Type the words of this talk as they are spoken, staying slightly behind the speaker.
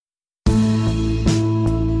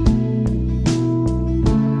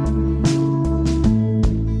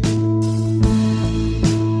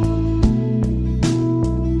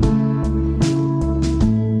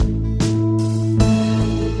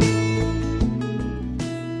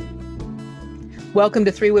Welcome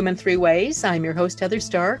to Three Women, Three Ways. I'm your host, Heather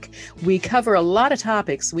Stark. We cover a lot of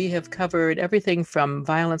topics. We have covered everything from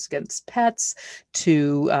violence against pets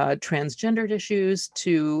to transgendered issues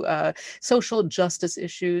to social justice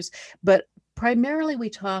issues, but primarily we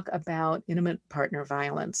talk about intimate partner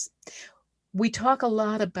violence. We talk a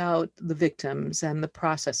lot about the victims and the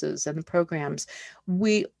processes and the programs.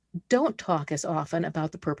 We don't talk as often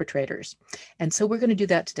about the perpetrators. And so we're going to do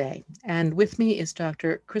that today. And with me is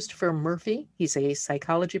Dr. Christopher Murphy. He's a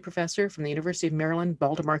psychology professor from the University of Maryland,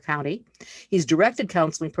 Baltimore County. He's directed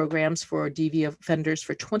counseling programs for DV offenders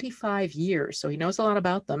for 25 years, so he knows a lot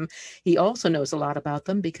about them. He also knows a lot about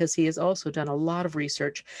them because he has also done a lot of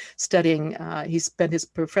research studying, he's spent his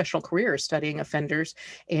professional career studying offenders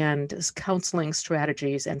and counseling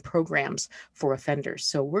strategies and programs for offenders.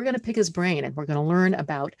 So we're going to pick his brain and we're going to learn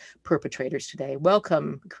about perpetrators today.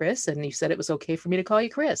 Welcome, Chris. And you said it was okay for me to call you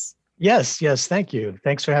Chris. Yes. Thank you.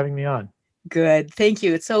 Thanks for having me on. Good. Thank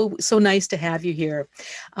you. It's so nice to have you here.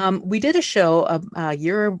 We did a show a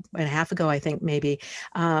year and a half ago, I think, maybe,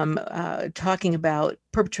 talking about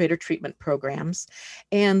perpetrator treatment programs.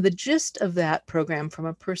 And the gist of that program from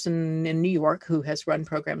a person in New York who has run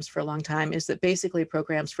programs for a long time is that basically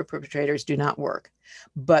programs for perpetrators do not work,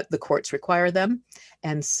 but the courts require them.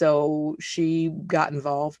 And so she got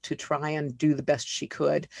involved to try and do the best she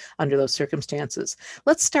could under those circumstances.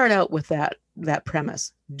 Let's start out with that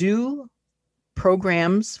premise. Do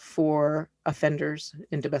programs for offenders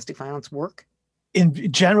in domestic violence work?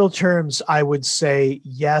 In general terms, I would say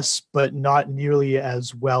yes, but not nearly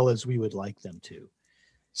as well as we would like them to.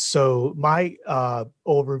 So my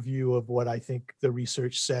overview of what I think the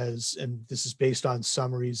research says, and this is based on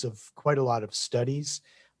summaries of quite a lot of studies,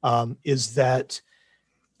 is that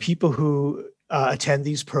people who attend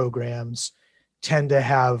these programs tend to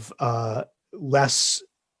have less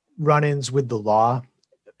run-ins with the law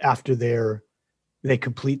after they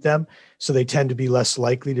complete them. So they tend to be less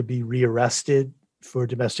likely to be rearrested for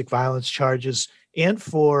domestic violence charges and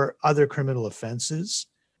for other criminal offenses.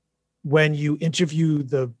 When you interview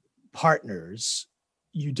the partners,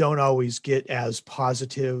 you don't always get as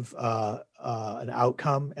positive an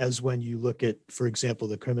outcome as when you look at, for example,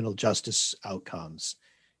 the criminal justice outcomes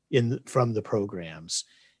from the programs.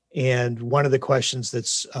 And one of the questions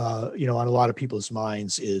that's on a lot of people's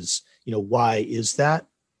minds is, why is that?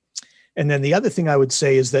 And then the other thing I would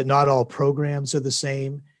say is that not all programs are the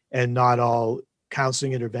same, and not all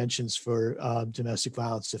counseling interventions for domestic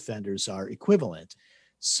violence offenders are equivalent.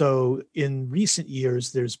 So in recent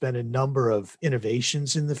years, there's been a number of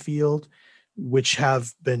innovations in the field, which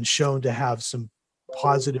have been shown to have some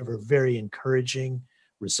positive or very encouraging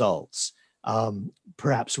results,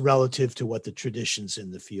 perhaps relative to what the traditions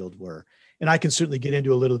in the field were. And I can certainly get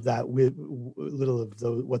into a little of that,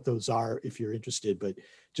 what those are if you're interested. But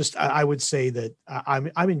just I would say that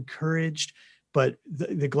I'm encouraged, but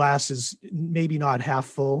the glass is maybe not half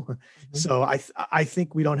full. Mm-hmm. So I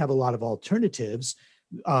think we don't have a lot of alternatives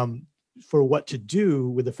for what to do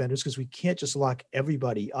with offenders, because we can't just lock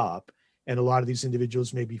everybody up. And a lot of these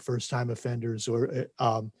individuals may be first-time offenders, or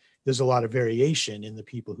there's a lot of variation in the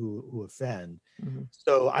people who offend. Mm-hmm.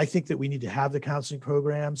 So I think that we need to have the counseling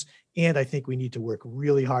programs, and I think we need to work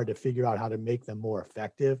really hard to figure out how to make them more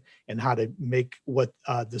effective and how to make what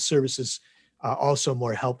the services also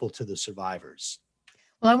more helpful to the survivors.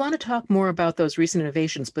 Well, I want to talk more about those recent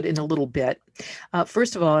innovations, but in a little bit.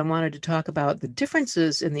 First of all, I wanted to talk about the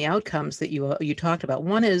differences in the outcomes that you talked about.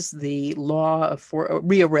 One is the law for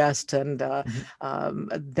rearrest, and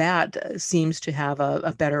that seems to have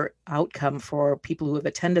a better outcome for people who have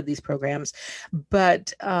attended these programs.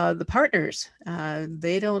 But the partners,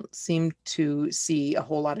 they don't seem to see a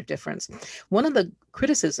whole lot of difference. One of the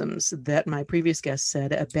criticisms that my previous guest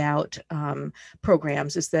said about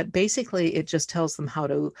programs is that basically it just tells them how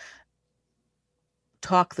to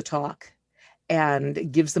talk the talk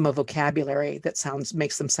and gives them a vocabulary that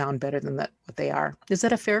makes them sound better than what they are. Is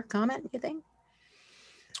that a fair comment, you think?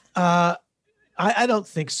 I don't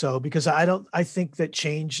think so, because I think that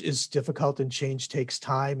change is difficult and change takes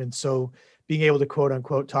time. And so being able to quote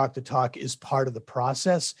unquote talk the talk is part of the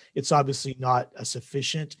process. It's obviously not a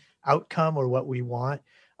sufficient outcome or what we want.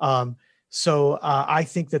 So I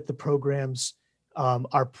think that the programs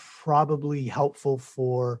are probably helpful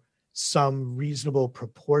for some reasonable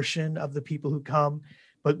proportion of the people who come.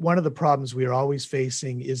 But one of the problems we are always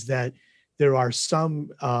facing is that there are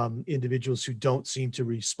some individuals who don't seem to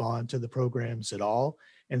respond to the programs at all.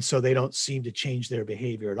 And so they don't seem to change their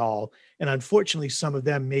behavior at all. And unfortunately, some of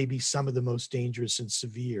them may be some of the most dangerous and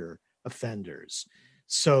severe offenders.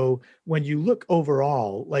 So when you look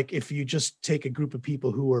overall, like if you just take a group of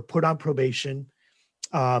people who were put on probation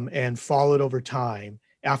and followed over time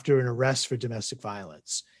after an arrest for domestic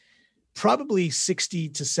violence, probably 60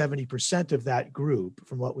 to 70% of that group,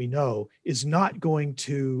 from what we know, is not going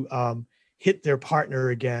to hit their partner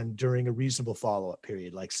again during a reasonable follow-up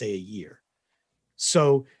period, like say a year.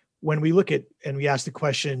 So when we look at and we ask the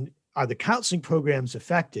question, are the counseling programs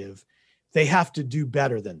effective? They have to do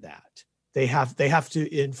better than that. They have to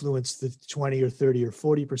influence the 20 or 30 or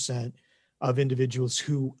 40% of individuals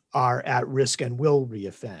who are at risk and will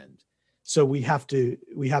reoffend. So we have to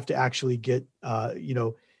actually get,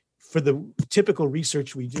 for the typical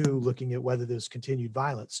research we do, looking at whether there's continued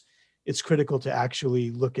violence, it's critical to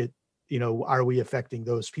actually look at, are we affecting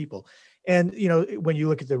those people? And, when you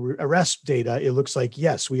look at the arrest data, it looks like,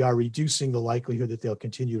 yes, we are reducing the likelihood that they'll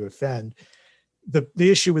continue to offend. The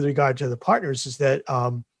issue with regard to the partners is that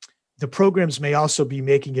the programs may also be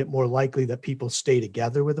making it more likely that people stay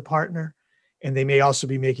together with a partner. And they may also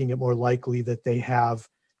be making it more likely that they have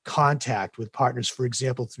contact with partners, for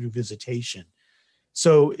example, through visitation.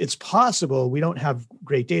 So it's possible, we don't have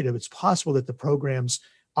great data, but it's possible that the programs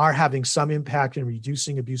are having some impact in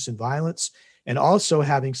reducing abuse and violence, and also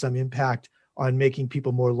having some impact on making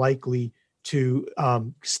people more likely to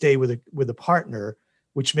stay with a partner,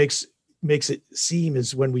 which makes it seem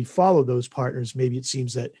as when we follow those partners, maybe it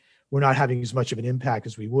seems that we're not having as much of an impact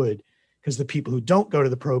as we would, because the people who don't go to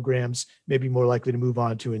the programs may be more likely to move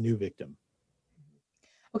on to a new victim.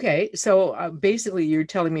 Okay, so basically you're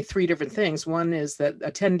telling me three different things. One is that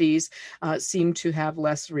attendees seem to have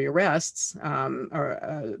less rearrests,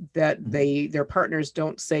 or that their partners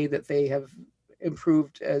don't say that they have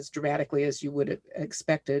improved as dramatically as you would have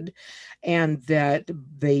expected, and that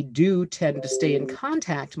they do tend to stay in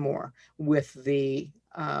contact more with the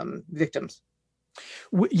victims.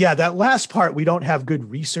 Yeah, that last part we don't have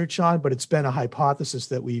good research on, but it's been a hypothesis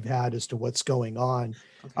that we've had as to what's going on.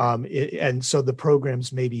 Okay. And so the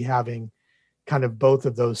programs may be having kind of both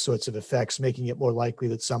of those sorts of effects, making it more likely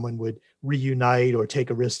that someone would reunite or take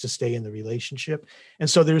a risk to stay in the relationship. And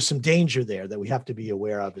so there's some danger there that we have to be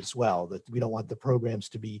aware of as well, that we don't want the programs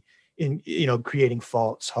to be creating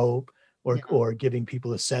false hope or giving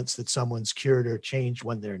people a sense that someone's cured or changed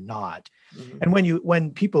when they're not. Mm-hmm. And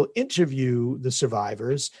when people interview the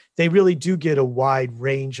survivors, they really do get a wide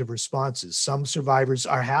range of responses. Some survivors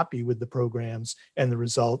are happy with the programs and the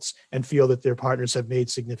results and feel that their partners have made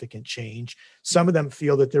significant change. Some of them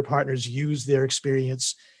feel that their partners use their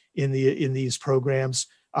experience in these programs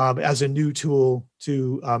as a new tool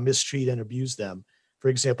to mistreat and abuse them. For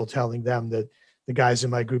example, telling them that the guys in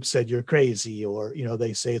my group said you're crazy, or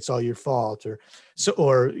they say it's all your fault, or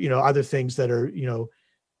other things that are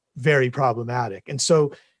very problematic. And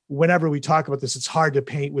so whenever we talk about this, it's hard to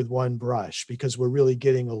paint with one brush, because we're really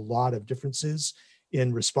getting a lot of differences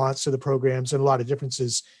in response to the programs and a lot of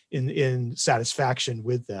differences in satisfaction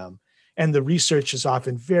with them. And the research is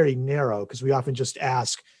often very narrow, because we often just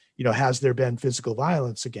ask, has there been physical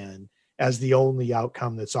violence again, as the only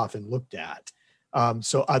outcome that's often looked at.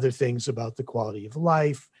 So other things about the quality of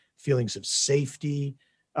life, feelings of safety,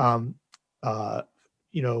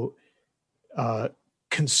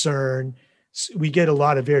 concern. We get a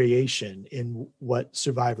lot of variation in what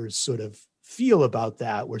survivors sort of feel about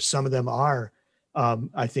that, where some of them are,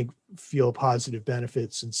 I think, feel positive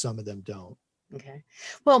benefits and some of them don't. Okay.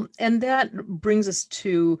 Well, and that brings us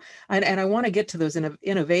to, and I want to get to those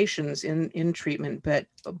innovations in treatment, but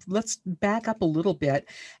let's back up a little bit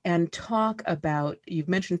and talk about, you've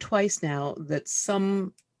mentioned twice now that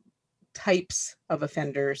some types of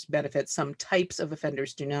offenders benefit, some types of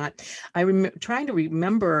offenders do not. I'm trying to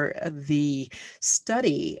remember the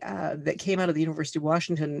study that came out of the University of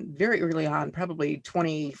Washington very early on, probably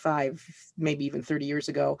 25, maybe even 30 years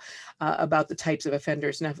ago, about the types of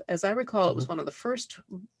offenders. Now, as I recall, it was one of the first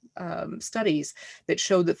studies that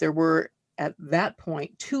showed that there were, at that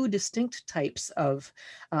point, two distinct types of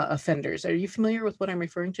offenders. Are you familiar with what I'm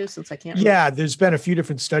referring to, since I can't remember? Yeah, there's been a few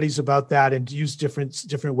different studies about that and use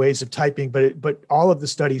different ways of typing, but all of the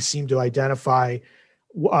studies seem to identify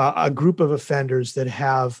a group of offenders that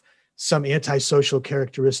have some antisocial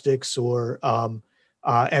characteristics or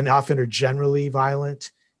and often are generally violent.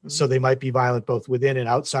 Mm-hmm. So they might be violent both within and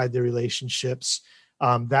outside their relationships.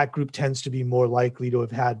 That group tends to be more likely to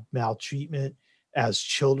have had maltreatment as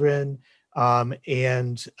children.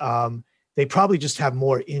 They probably just have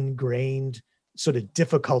more ingrained sort of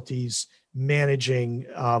difficulties managing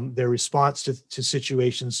their response to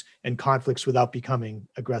situations and conflicts without becoming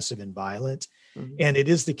aggressive and violent. Mm-hmm. And it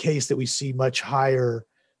is the case that we see much higher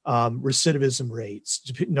recidivism rates,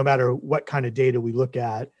 no matter what kind of data we look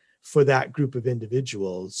at for that group of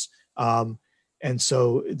individuals. And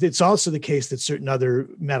so it's also the case that certain other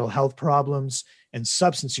mental health problems and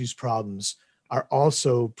substance use problems are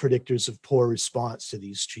also predictors of poor response to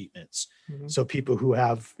these treatments. Mhm. So people who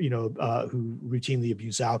have, who routinely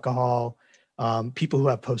abuse alcohol, people who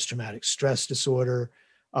have post-traumatic stress disorder,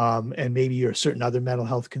 and maybe or certain other mental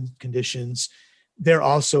health conditions, they're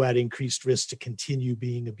also at increased risk to continue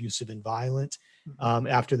being abusive and violent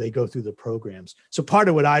after they go through the programs. So part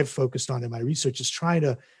of what I've focused on in my research is trying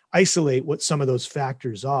to isolate what some of those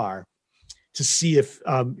factors are to see if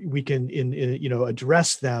we can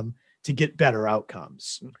address them to get better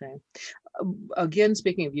outcomes. Okay. Again,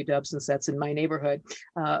 speaking of UW, since that's in my neighborhood,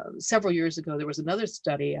 several years ago, there was another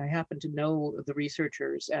study. I happened to know the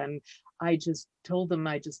researchers, and I just told them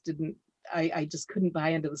I just didn't, I just couldn't buy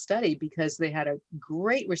into the study because they had a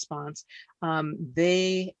great response.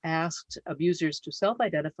 They asked abusers to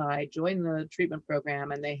self-identify, join the treatment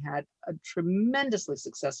program, and they had a tremendously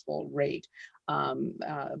successful rate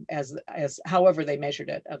as however they measured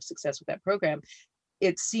it of success with that program.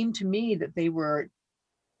 It seemed to me that they were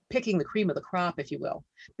picking the cream of the crop, if you will,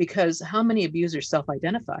 because how many abusers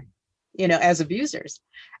self-identify, as abusers?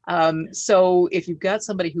 So if you've got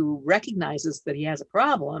somebody who recognizes that he has a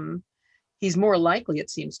problem, he's more likely, it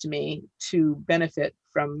seems to me, to benefit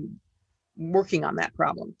from working on that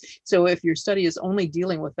problem. So if your study is only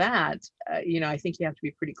dealing with that, I think you have to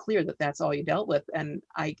be pretty clear that that's all you dealt with. And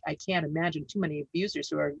I can't imagine too many abusers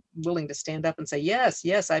who are willing to stand up and say,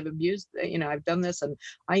 yes, I've abused, I've done this and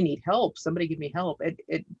I need help. Somebody give me help.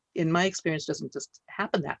 It in my experience, doesn't just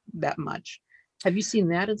happen that much. Have you seen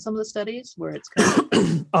that in some of the studies where it's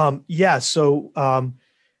kind of... Yeah. So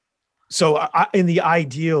in the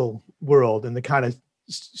ideal world and the kind of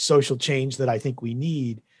social change that I think we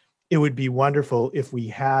need, it would be wonderful if we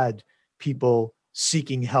had people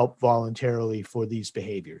seeking help voluntarily for these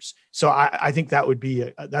behaviors. So I think that would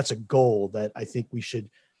be that's a goal that I think we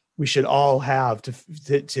should all have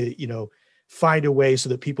to find a way so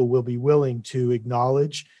that people will be willing to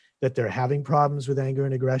acknowledge that they're having problems with anger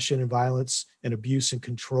and aggression and violence and abuse and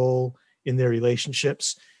control in their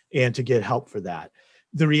relationships, and to get help for that.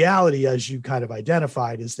 The reality, as you kind of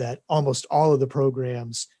identified, is that almost all of the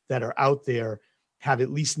programs that are out there have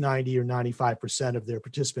at least 90 or 95% of their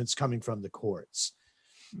participants coming from the courts.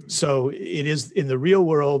 So it is, in the real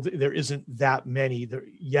world, there isn't that many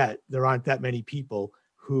yet. There aren't that many people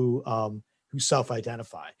who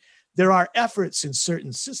self-identify. There are efforts in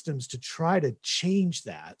certain systems to try to change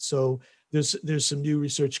that. So there's some new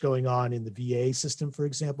research going on in the VA system, for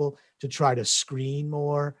example, to try to screen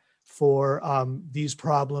more for these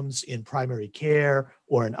problems in primary care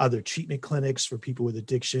or in other treatment clinics for people with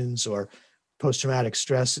addictions or post-traumatic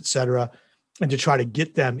stress, et cetera, and to try to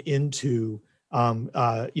get them into,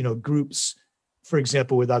 groups, for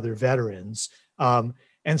example, with other veterans.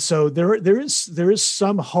 And so there is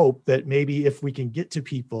some hope that maybe if we can get to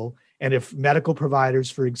people, and if medical providers,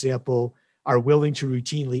 for example, are willing to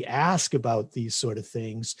routinely ask about these sort of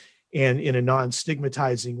things and in a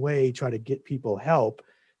non-stigmatizing way, try to get people help,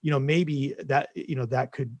 maybe that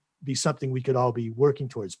could be something we could all be working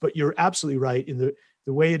towards. But you're absolutely right. In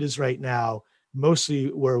the way it is right now, mostly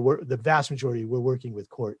the vast majority, we're working with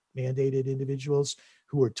court mandated individuals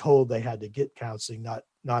who were told they had to get counseling, not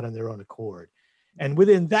on their own accord. And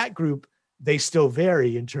within that group, they still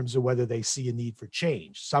vary in terms of whether they see a need for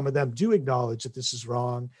change. Some of them do acknowledge that this is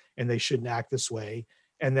wrong and they shouldn't act this way.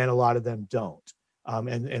 And then a lot of them don't.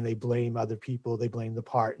 And they blame other people. They blame the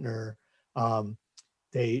partner.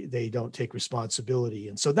 They don't take responsibility.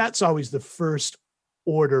 And so that's always the first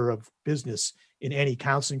order of business in any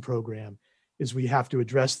counseling program, is we have to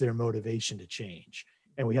address their motivation to change.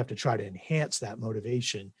 And we have to try to enhance that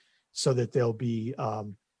motivation so that they'll be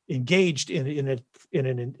engaged in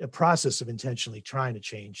a process of intentionally trying to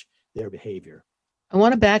change their behavior. I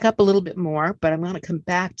want to back up a little bit more, but I'm going to come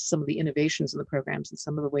back to some of the innovations in the programs and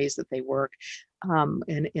some of the ways that they work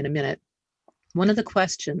in a minute. One of the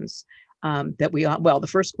questions the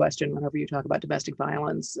first question, whenever you talk about domestic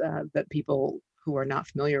violence, that people who are not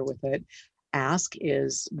familiar with it ask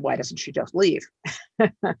is, why doesn't she just leave?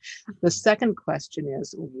 The second question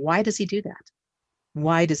is, why does he do that?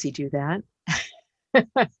 Why does he do that?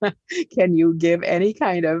 Can you give any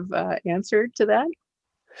kind of answer to that?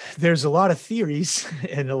 There's a lot of theories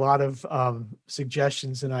and a lot of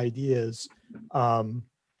suggestions and ideas.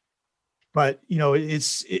 But,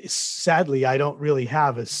 it's sadly, I don't really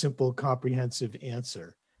have a simple, comprehensive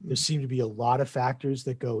answer. There seem to be a lot of factors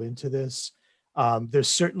that go into this. There's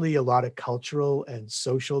certainly a lot of cultural and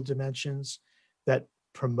social dimensions that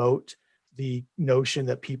promote the notion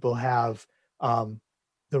that people have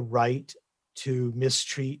the right to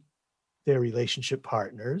mistreat their relationship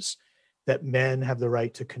partners, that men have the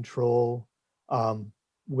right to control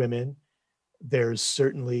women. There's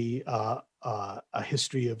certainly a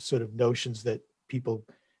history of sort of notions that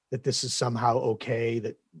that this is somehow okay,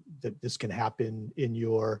 that this can happen in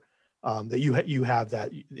your, that you have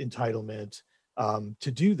that entitlement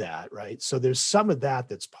to do that, right? So there's some of that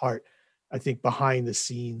that's part, I think, behind the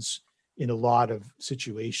scenes in a lot of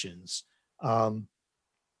situations.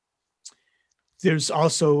 There's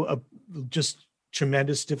also just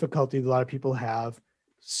tremendous difficulty that a lot of people have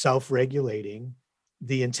self-regulating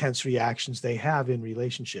the intense reactions they have in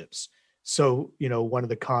relationships. So, one of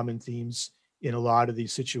the common themes in a lot of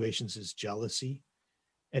these situations is jealousy.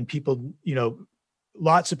 And people,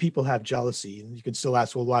 lots of people have jealousy, and you can still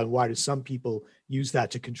ask, well, why do some people use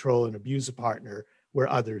that to control and abuse a partner where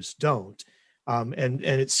others don't? And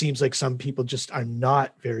it seems like some people just are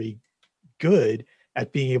not very good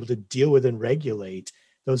at being able to deal with and regulate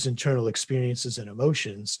those internal experiences and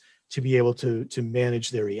emotions to be able to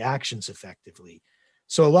manage their reactions effectively.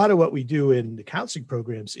 So a lot of what we do in the counseling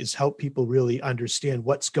programs is help people really understand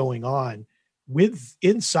what's going on with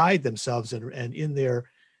inside themselves and in their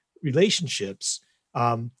relationships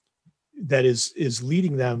that is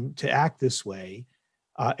leading them to act this way.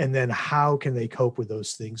 And then how can they cope with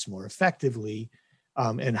those things more effectively?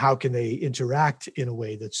 And how can they interact in a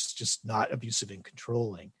way that's just not abusive and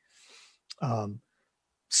controlling?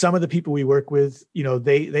 Some of the people we work with,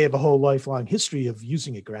 they have a whole lifelong history of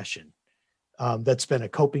using aggression. That's been a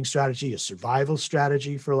coping strategy, a survival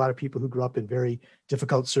strategy for a lot of people who grew up in very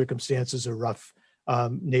difficult circumstances or rough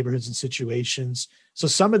neighborhoods and situations. So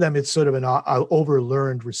some of them, it's sort of an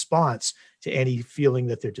overlearned response to any feeling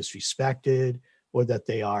that they're disrespected, or that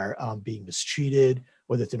they are being mistreated,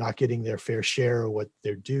 or that they're not getting their fair share of what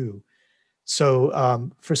they're due.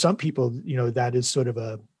 So for some people, that is sort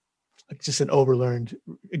of just an overlearned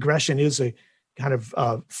aggression is a kind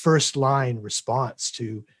of first line response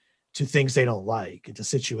to things they don't like and to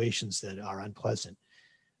situations that are unpleasant.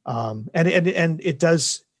 And it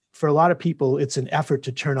does, for a lot of people, it's an effort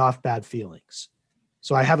to turn off bad feelings.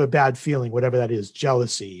 So I have a bad feeling, whatever that is,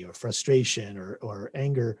 jealousy or frustration or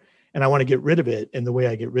anger, and I want to get rid of it. And the way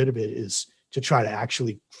I get rid of it is to try to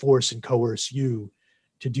actually force and coerce you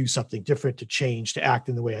to do something different, to change, to act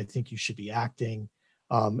in the way I think you should be acting.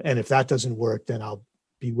 And if that doesn't work, then I'll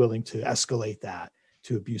be willing to escalate that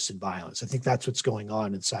to abuse and violence. I think that's what's going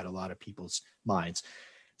on inside a lot of people's minds.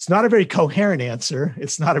 It's not a very coherent answer.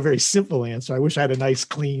 It's not a very simple answer. I wish I had a nice,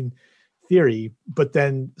 clean theory, but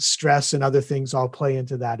then stress and other things all play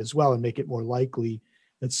into that as well and make it more likely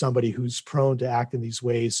that somebody who's prone to act in these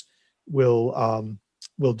ways will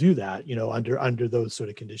do that, under those sort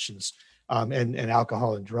of conditions. And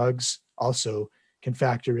alcohol and drugs also can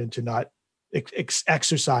factor into not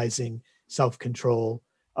exercising self-control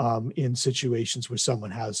in situations where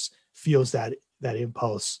someone feels that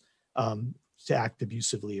impulse to act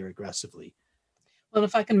abusively or aggressively. Well,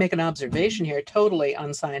 if I can make an observation here, totally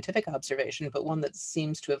unscientific observation, but one that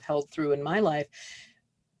seems to have held through in my life,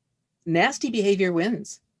 nasty behavior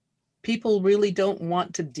wins. People really don't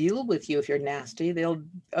want to deal with you if you're nasty. They'll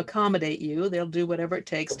accommodate you. They'll do whatever it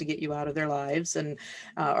takes to get you out of their lives and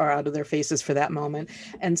or out of their faces for that moment.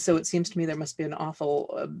 And so it seems to me there must be an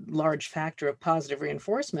awful large factor of positive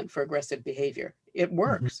reinforcement for aggressive behavior. It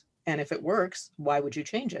works. Mm-hmm. And if it works, why would you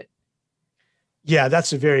change it? Yeah,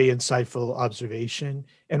 that's a very insightful observation.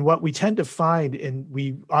 And what we tend to find, and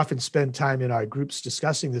we often spend time in our groups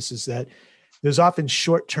discussing this, is that there's often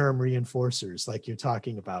short-term reinforcers like you're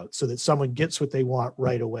talking about, so that someone gets what they want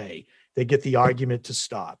right away. They get the argument to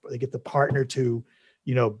stop, or they get the partner to,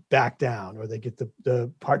 back down, or they get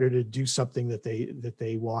the partner to do something that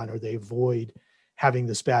they want, or they avoid having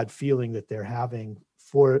this bad feeling that they're having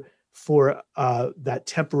for that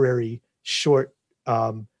temporary short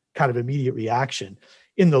kind of immediate reaction.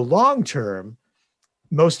 In the long term,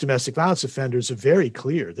 most domestic violence offenders are very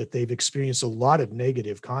clear that they've experienced a lot of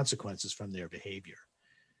negative consequences from their behavior,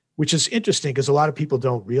 which is interesting because a lot of people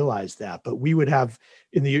don't realize that. But we would have,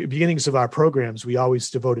 in the beginnings of our programs, we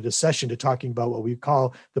always devoted a session to talking about what we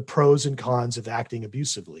call the pros and cons of acting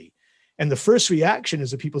abusively. And the first reaction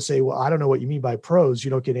is that people say, well, I don't know what you mean by pros.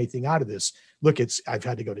 You don't get anything out of this. Look, I've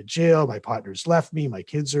had to go to jail. My partner's left me. My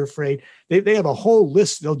kids are afraid. They have a whole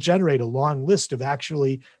list. They'll generate a long list of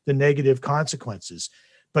actually the negative consequences.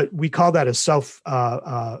 But we call that a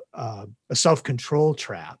self-control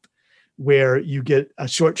trap, where you get a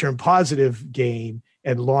short-term positive gain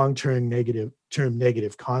and long-term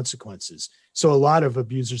negative consequences. So a lot of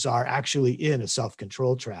abusers are actually in a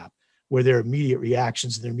self-control trap, where their immediate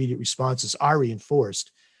reactions and their immediate responses are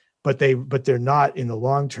reinforced, but they're not in the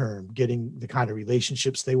long term getting the kind of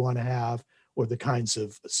relationships they want to have, or the kinds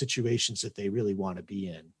of situations that they really want to be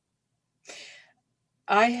in.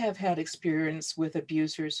 I have had experience with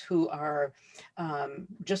abusers who are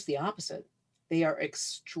just the opposite. They are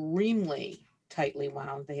extremely tightly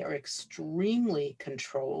wound. They are extremely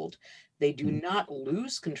controlled. They do not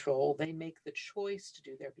lose control. They make the choice to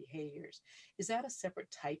do their behaviors. Is that a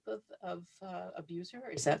separate type of abuser?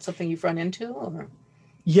 Is that something you've run into? Or?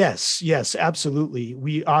 Yes, absolutely.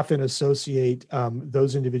 We often associate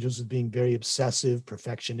those individuals as being very obsessive,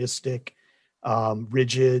 perfectionistic,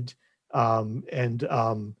 rigid,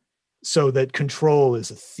 and so that control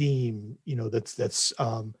is a theme, that's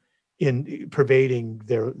in pervading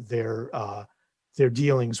their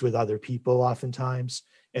dealings with other people oftentimes,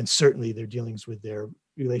 and certainly their dealings with their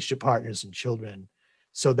relationship partners and children.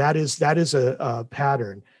 So that is a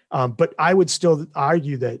pattern. But I would still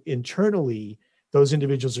argue that internally, those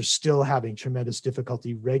individuals are still having tremendous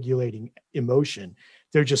difficulty regulating emotion.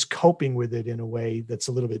 They're just coping with it in a way that's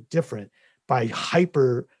a little bit different by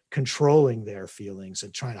hyper controlling their feelings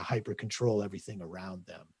and trying to hyper control everything around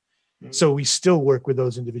them. Mm-hmm. So we still work with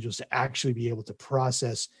those individuals to actually be able to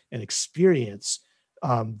process and experience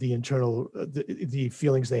the internal, the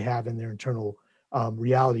feelings they have in their internal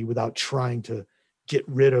reality without trying to get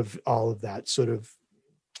rid of all of that sort of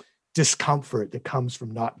discomfort that comes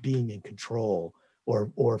from not being in control,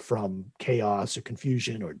 or from chaos or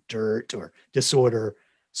confusion or dirt or disorder.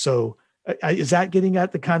 So is that getting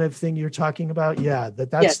at the kind of thing you're talking about? Yeah,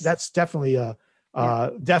 that's definitely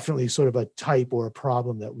definitely sort of a type or a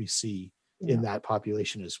problem that we see in that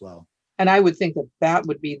population as well. And I would think that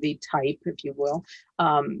would be the type, if you will,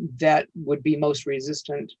 that would be most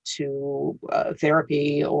resistant to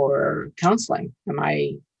therapy or counseling. Am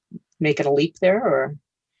I making a leap there, or?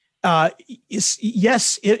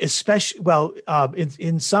 Yes, especially, well,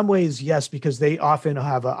 in some ways, yes, because they often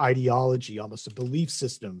have an ideology, almost a belief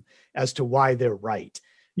system as to why they're right,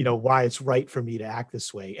 why it's right for me to act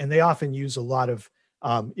this way. And they often use a lot of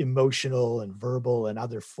emotional and verbal and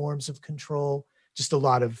other forms of control, just a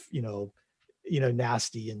lot of,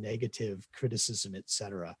 nasty and negative criticism, et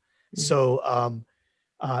cetera. Mm-hmm.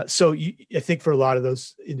 So, I think for a lot of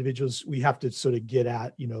those individuals, we have to sort of get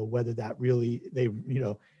at, whether that really,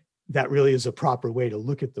 that really is a proper way to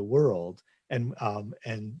look at the world, and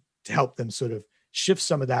to help them sort of shift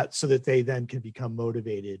some of that so that they then can become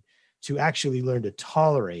motivated to actually learn to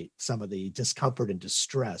tolerate some of the discomfort and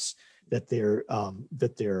distress that's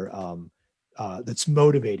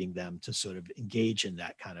motivating them to sort of engage in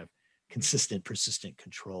that kind of consistent, persistent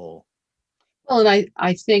control. Well, and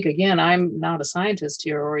I think, again, I'm not a scientist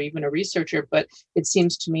here or even a researcher, but it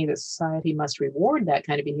seems to me that society must reward that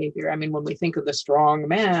kind of behavior. I mean, when we think of the strong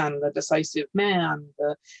man, the decisive man,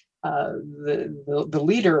 the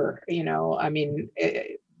leader, I mean,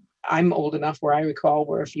 I'm old enough where I recall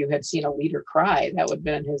where if you had seen a leader cry, that would have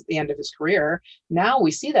been the end of his career. Now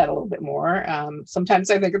we see that a little bit more.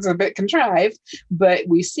 Sometimes I think it's a bit contrived, but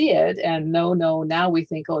we see it. And no, now we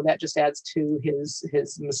think, oh, that just adds to his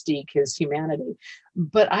mystique, his humanity.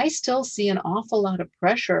 But I still see an awful lot of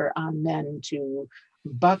pressure on men to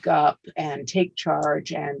buck up and take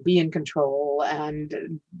charge and be in control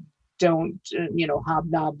and don't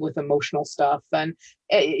hobnob with emotional stuff. And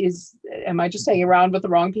am I just hanging around with the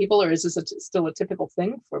wrong people, or is this still a typical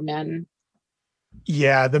thing for men?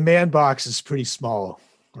 Yeah, the man box is pretty small,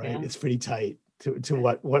 right? Yeah. It's pretty tight to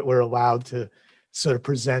what we're allowed to sort of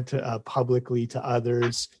present publicly to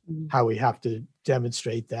others, how we have to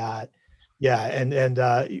demonstrate that. Yeah, and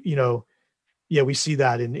we see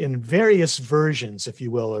that in various versions, if you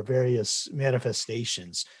will, or various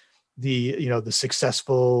manifestations. The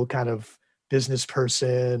successful kind of business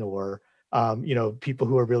person, or people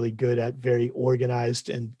who are really good at very organized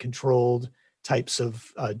and controlled types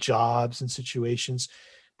of jobs and situations.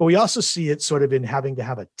 But we also see it sort of in having to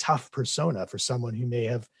have a tough persona for someone who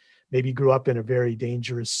maybe grew up in a very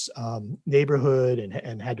dangerous neighborhood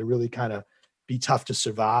and had to really kind of be tough to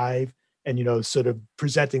survive, and sort of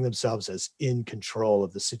presenting themselves as in control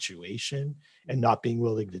of the situation and not being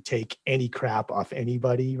willing to take any crap off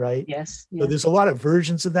anybody, right? Yes. So there's a lot of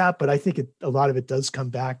versions of that, but I think a lot of it does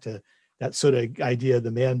come back to that sort of idea of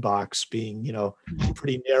the man box being, a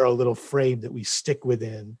pretty narrow little frame that we stick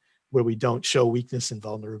within, where we don't show weakness and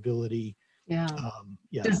vulnerability. Yeah.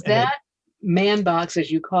 Does that man box,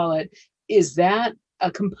 as you call it, is that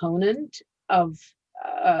a component of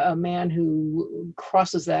a man who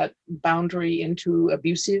crosses that boundary into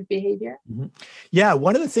abusive behavior? Mm-hmm. Yeah,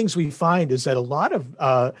 one of the things we find is that a lot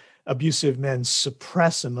of abusive men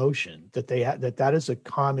suppress emotion, that is a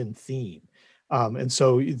common theme. And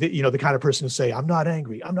so, the kind of person who say, I'm not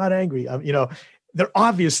angry, they're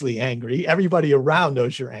obviously angry. Everybody around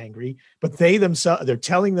knows you're angry, but they're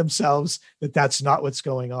telling themselves that that's not what's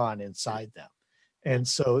going on inside them. And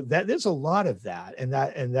so that there's a lot of that.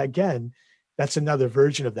 And again, that's another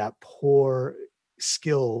version of that poor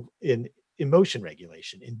skill in emotion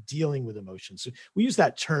regulation, in dealing with emotions. So we use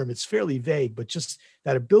that term, it's fairly vague, but just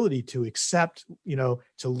that ability to accept,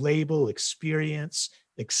 to label, experience,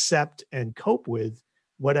 accept, and cope with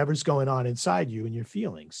whatever's going on inside you and your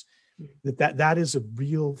feelings. That is a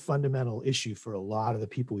real fundamental issue for a lot of the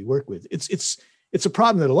people we work with. It's a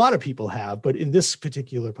problem that a lot of people have, but in this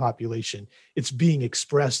particular population, it's being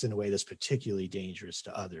expressed in a way that's particularly dangerous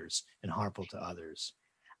to others and harmful to others.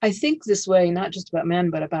 I think this way, not just about men,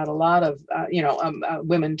 but about a lot of,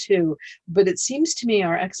 women too. But it seems to me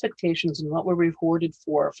our expectations and what we're rewarded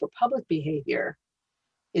for public behavior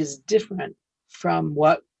is different from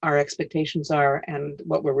what our expectations are and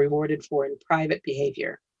what we're rewarded for in private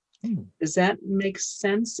behavior. Does that make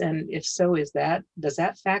sense? And if so, does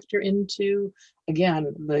that factor into,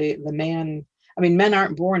 again, the man? I mean, men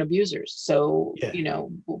aren't born abusers. So, Yeah.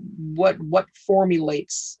 What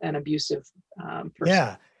formulates an abusive person?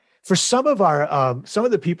 Yeah. For some of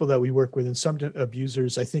the people that we work with and some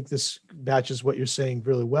abusers, I think this matches what you're saying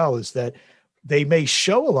really well, is that they may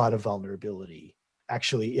show a lot of vulnerability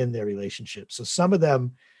actually in their relationship. So some of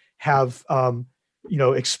them have,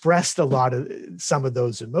 expressed a lot of some of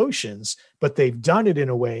those emotions, but they've done it in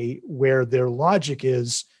a way where their logic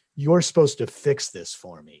is, you're supposed to fix this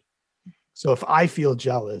for me. So if I feel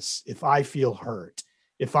jealous, if I feel hurt,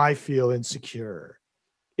 if I feel insecure,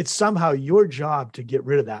 it's somehow your job to get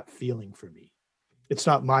rid of that feeling for me. It's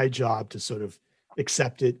not my job to sort of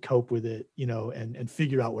accept it, cope with it, and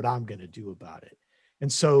figure out what I'm going to do about it.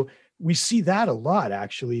 And so we see that a lot,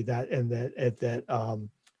 actually, that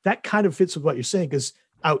kind of fits with what you're saying, because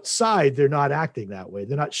outside they're not acting that way.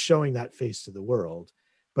 They're not showing that face to the world,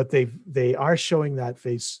 but they are showing that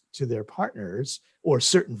face to their partners or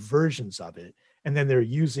certain versions of it. And then they're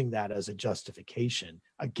using that as a justification,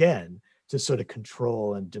 again, to sort of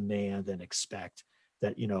control and demand and expect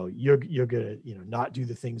that, you're going to, not do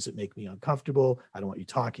the things that make me uncomfortable. I don't want you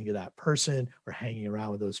talking to that person or hanging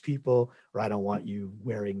around with those people, or I don't want you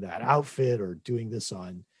wearing that outfit or doing this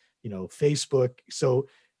on, Facebook. So,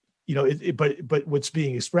 but what's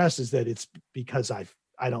being expressed is that it's because I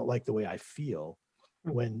don't like the way I feel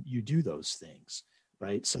when you do those things.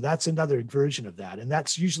 Right. So that's another version of that. And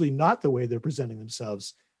that's usually not the way they're presenting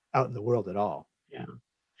themselves out in the world at all. Yeah.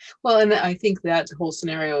 Well, and I think that whole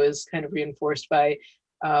scenario is kind of reinforced by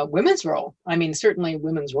women's role. I mean, certainly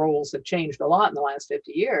women's roles have changed a lot in the last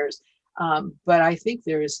 50 years. But I think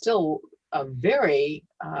there is still a very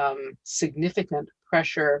significant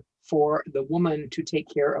pressure for the woman to take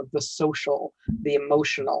care of the social, the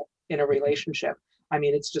emotional in a relationship. I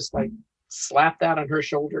mean, it's just like slap that on her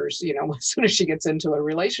shoulders, as soon as she gets into a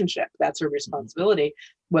relationship. That's her responsibility,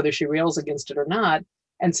 whether she rails against it or not.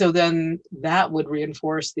 And so then that would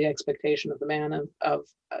reinforce the expectation of the man of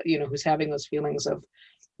who's having those feelings of,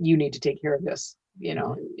 you need to take care of this, and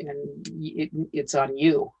it's on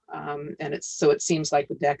you. And it seems like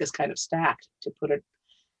the deck is kind of stacked to put it,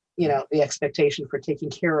 the expectation for taking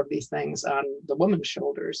care of these things on the woman's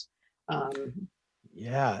shoulders.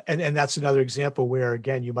 Yeah. And that's another example where,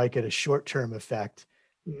 again, you might get a short-term effect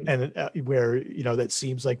and where, that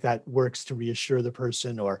seems like that works to reassure the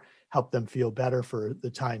person or help them feel better for the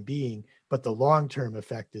time being. But the long-term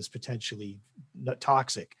effect is potentially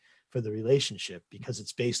toxic for the relationship, because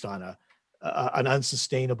it's based on an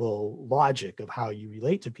unsustainable logic of how you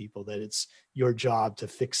relate to people, that it's your job to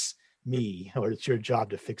fix me, or it's your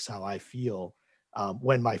job to fix how I feel,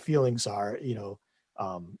 when my feelings are,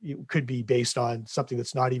 it could be based on something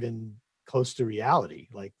that's not even close to reality,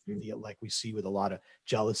 like we see with a lot of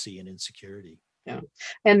jealousy and insecurity. Yeah.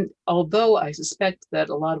 And although I suspect that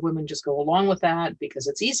a lot of women just go along with that because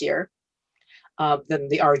it's easier than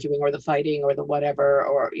the arguing or the fighting or the whatever,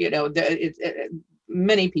 or,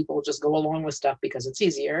 many people just go along with stuff because it's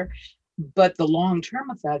easier. But the long-term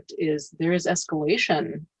effect is there is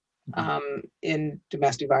escalation in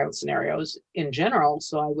domestic violence scenarios in general.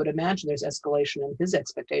 So I would imagine there's escalation in his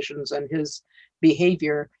expectations and his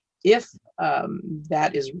behavior if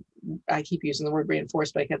that is, I keep using the word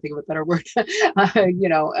reinforced, but I can't think of a better word,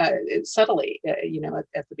 subtly,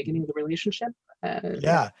 at the beginning of the relationship.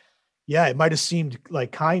 Yeah, it might have seemed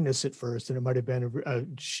like kindness at first, and it might have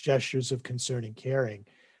been gestures of concern and caring,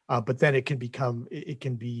 but then it can become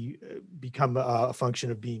a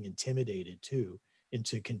function of being intimidated too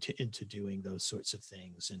into doing those sorts of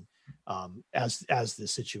things. And as the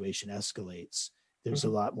situation escalates, there's a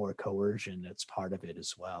lot more coercion that's part of it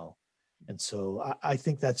as well. And so I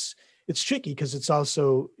think it's tricky because it's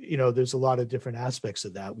also, there's a lot of different aspects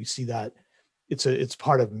of that. We see that it's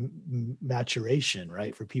part of maturation,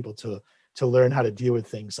 right? For people to learn how to deal with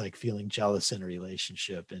things like feeling jealous in a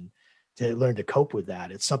relationship and to learn to cope with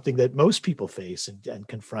that. It's something that most people face and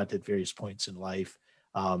confront at various points in life.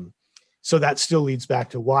 So that still leads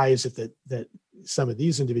back to why is it that some of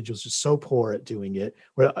these individuals are so poor at doing it,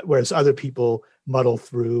 whereas other people muddle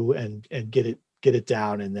through and get it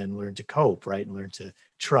down and then learn to cope, right? And learn to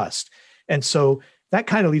trust. And so that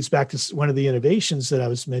kind of leads back to one of the innovations that I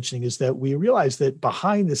was mentioning, is that we realize that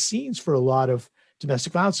behind the scenes for a lot of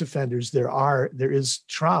domestic violence offenders, there is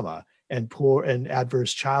trauma and poor and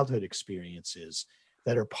adverse childhood experiences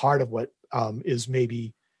that are part of what is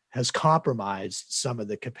maybe has compromised some of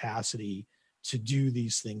the capacity to do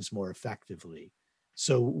these things more effectively.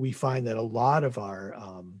 So we find that a lot of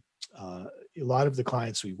the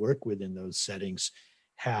clients we work with in those settings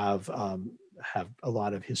have a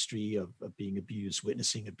lot of history of being abused,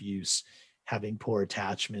 witnessing abuse, having poor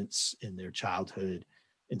attachments in their childhood,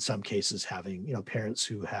 in some cases having, parents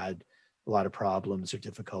who had a lot of problems or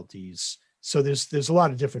difficulties. So there's a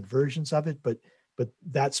lot of different versions of it, but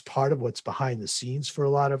that's part of what's behind the scenes for a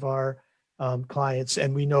lot of our clients.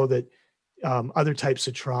 And we know that other types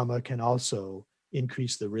of trauma can also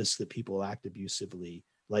increase the risk that people act abusively,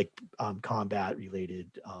 like combat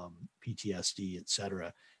related PTSD, et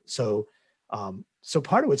cetera. So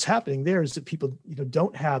part of what's happening there is that people,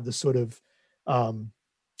 don't have the sort of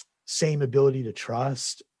same ability to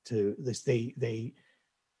trust, the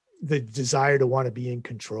desire to want to be in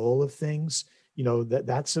control of things.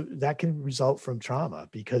 That can result from trauma,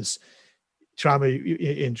 because trauma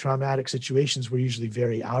in traumatic situations, we're usually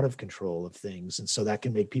very out of control of things. And so that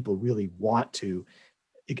can make people really want to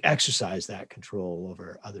exercise that control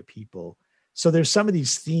over other people. So there's some of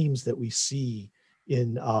these themes that we see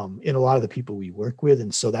in a lot of the people we work with.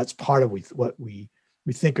 And so that's part of what we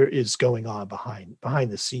think is going on behind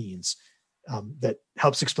the scenes, that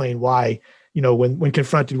helps explain why, when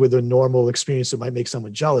confronted with a normal experience that might make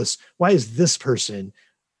someone jealous, why is this person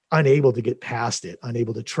unable to get past it,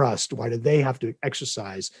 unable to trust? Why do they have to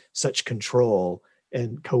exercise such control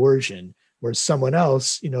and coercion, whereas someone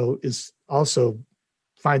else, is also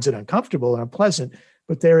finds it uncomfortable and unpleasant,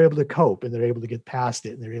 but they're able to cope and they're able to get past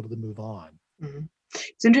it and they're able to move on. Mm-hmm.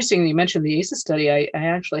 It's interesting you mentioned the ACEs study. I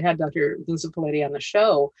actually had Dr. Vincent Poletti on the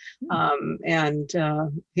show, and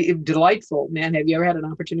delightful man. Have you ever had an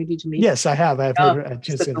opportunity to meet? Yes, I have. I've heard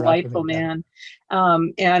just a delightful man.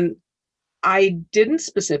 And I didn't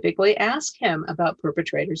specifically ask him about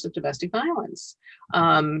perpetrators of domestic violence.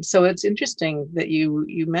 So it's interesting that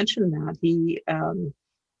you mentioned that.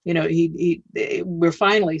 We're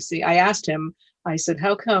finally see. I asked him. I said,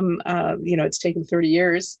 how come, it's taken 30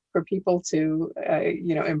 years for people to,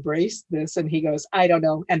 embrace this? And he goes, I don't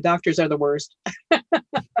know. And doctors are the worst.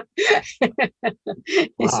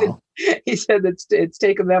 Wow. He said it's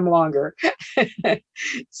taken them longer.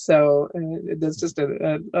 So that's just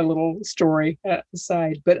a little story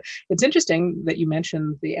aside. But it's interesting that you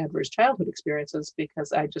mentioned the adverse childhood experiences,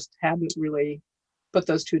 because I just hadn't really put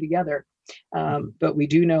those two together. But we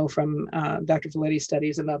do know from Dr. Poletti's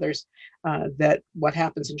studies and others that what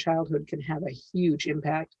happens in childhood can have a huge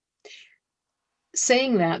impact.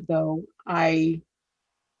 Saying that, though, I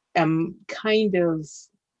am kind of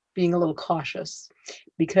being a little cautious,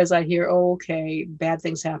 because I hear, okay, bad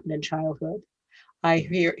things happen in childhood. I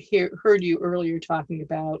heard you earlier talking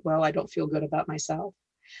about, well, I don't feel good about myself.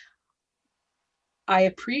 I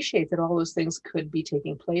appreciate that all those things could be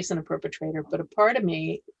taking place in a perpetrator, but a part of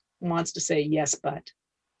me wants to say yes, but.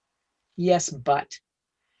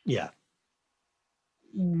 Yeah.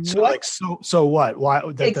 So what? Why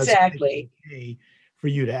that exactly doesn't make it okay for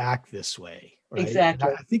you to act this way, right?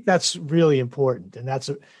 Exactly. I think that's really important, and that's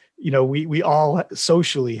we all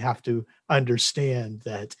socially have to understand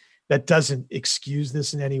that doesn't excuse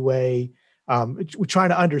this in any way. We're trying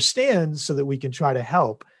to understand so that we can try to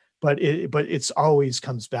help, but it's always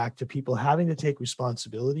comes back to people having to take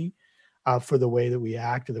responsibility for the way that we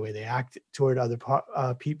act, or the way they act toward other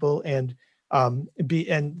people, and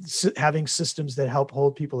having systems that help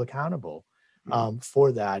hold people accountable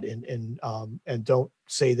for that, and don't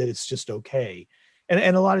say that it's just okay.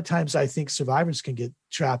 And a lot of times I think survivors can get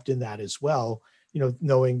trapped in that as well,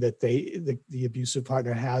 knowing that the abusive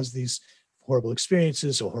partner has these horrible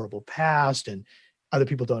experiences, a horrible past, and other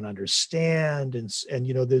people don't understand. And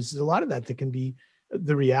there's a lot of that can be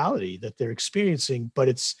the reality that they're experiencing, but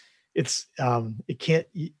it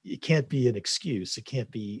can't be an excuse. It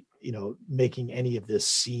can't be, making any of this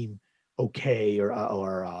seem okay,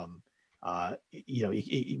 or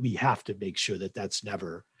we have to make sure that that's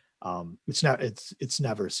never It's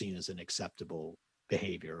never seen as an acceptable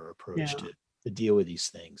behavior or approach Yeah. to deal with these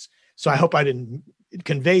things. So I hope I didn't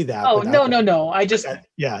convey that. Oh, but no. I just,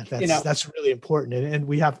 that's really important. And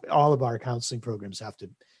we have, all of our counseling programs have to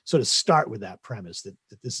sort of start with that premise that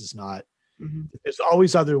this is not, mhm. there's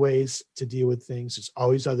always other ways to deal with things. There's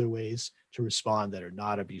always other ways to respond that are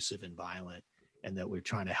not abusive and violent, and that we're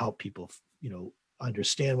trying to help people,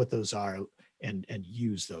 understand what those are and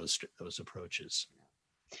use those approaches.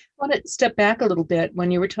 I want to step back a little bit when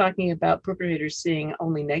you were talking about perpetrators seeing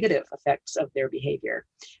only negative effects of their behavior,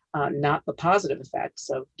 not the positive effects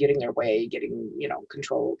of getting their way, getting,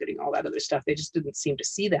 control, getting all that other stuff. They just didn't seem to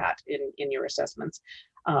see that in your assessments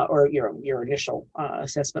or your initial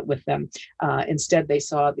assessment with them. Instead, they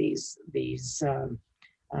saw these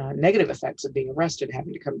negative effects of being arrested,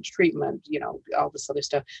 having to come to treatment, all this other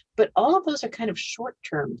stuff. But all of those are kind of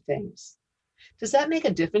short-term things. Does that make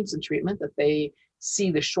a difference in treatment, that they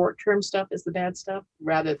see the short-term stuff as the bad stuff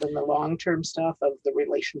rather than the long-term stuff of the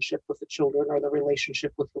relationship with the children or the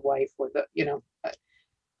relationship with the wife or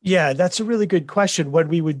Yeah, that's a really good question. When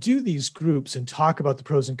we would do these groups and talk about the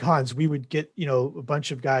pros and cons, we would get, a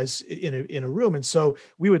bunch of guys in a room. And so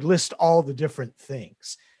we would list all the different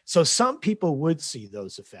things. So some people would see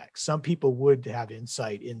those effects. Some people would have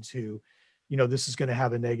insight into, this is going to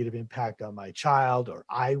have a negative impact on my child, or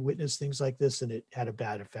I witnessed things like this and it had a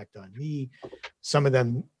bad effect on me. Some of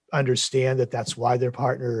them understand that that's why their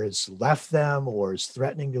partner has left them or is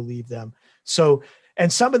threatening to leave them. So,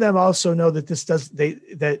 and some of them also know that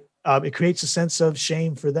it creates a sense of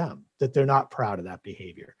shame for them, that they're not proud of that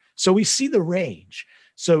behavior. So we see the range.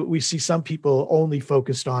 So we see some people only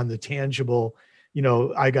focused on the tangible,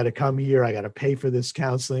 I got to come here, I got to pay for this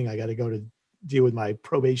counseling, I got to go to deal with my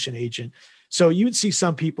probation agent. So you would see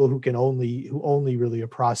some people who only really are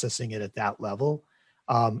processing it at that level,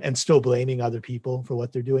 and still blaming other people for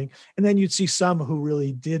what they're doing. And then you'd see some who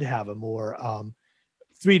really did have a more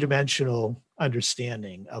three-dimensional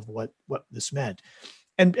understanding of what this meant.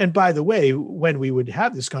 And by the way, when we would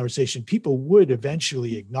have this conversation, people would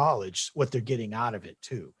eventually acknowledge what they're getting out of it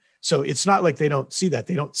too. So it's not like they don't see that.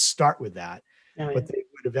 They don't start with that, but they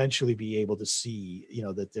would eventually be able to see,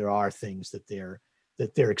 that there are things that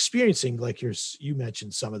they're experiencing, like you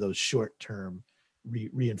mentioned some of those short-term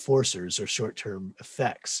reinforcers or short-term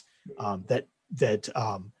effects that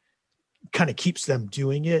kind of keeps them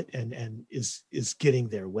doing it and is getting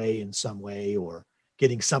their way in some way, or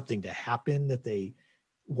getting something to happen that they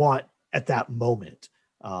want at that moment.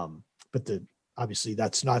 But obviously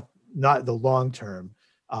that's not the long term.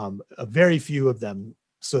 A very few of them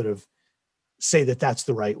sort of say that that's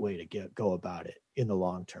the right way to go about it in the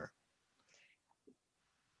long term.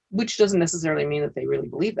 Which doesn't necessarily mean that they really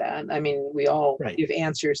believe that. I mean, we all give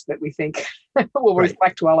answers that we think will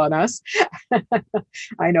reflect well on us.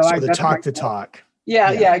 I know. So I've done the talk.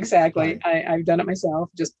 Yeah, exactly. Right. I've done it myself.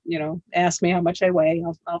 Just, ask me how much I weigh.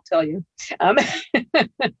 I'll tell you. So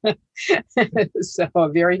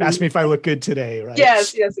ask me if I look good today, right?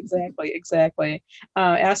 Yes, exactly.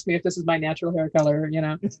 Ask me if this is my natural hair color,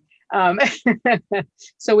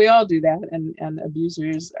 So we all do that, and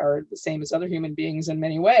abusers are the same as other human beings in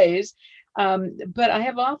many ways. But I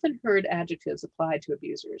have often heard adjectives applied to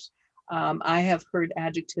abusers. I have heard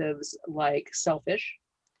adjectives like selfish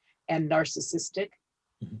and narcissistic,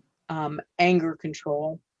 anger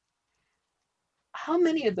control. How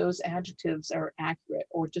many of those adjectives are accurate,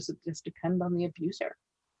 or does it just depend on the abuser?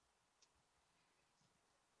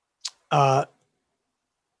 And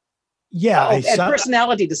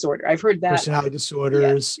personality disorder. I've heard that. Personality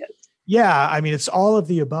disorders. Yes. Yeah. I mean, it's all of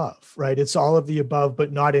the above, right? It's all of the above,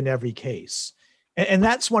 but not in every case. And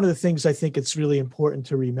that's one of the things I think it's really important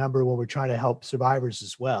to remember when we're trying to help survivors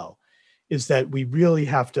as well, is that we really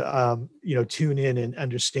have to, tune in and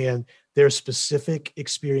understand their specific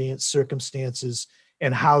experience, circumstances,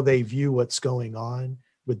 and how they view what's going on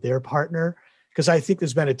with their partner. Because I think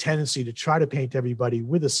there's been a tendency to try to paint everybody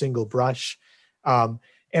with a single brush.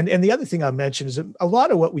 And the other thing I'll mention is a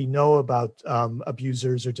lot of what we know about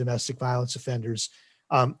abusers or domestic violence offenders,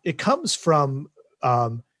 it comes from,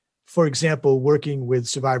 for example, working with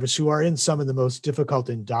survivors who are in some of the most difficult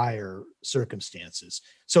and dire circumstances.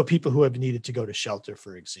 So people who have needed to go to shelter,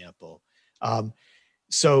 for example.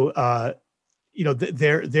 Their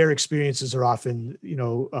experiences are often,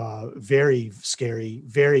 very scary,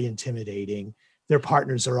 very intimidating. Their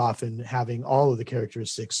partners are often having all of the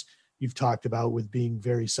characteristics you've talked about, with being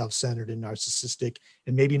very self-centered and narcissistic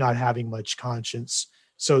and maybe not having much conscience.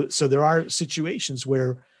 So there are situations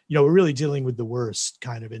where, we're really dealing with the worst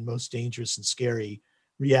kind of and most dangerous and scary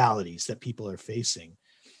realities that people are facing.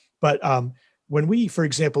 But when we, for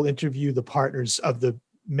example, interview the partners of the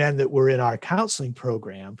men that were in our counseling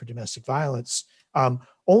program for domestic violence,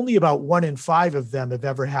 only about 1 in 5 of them have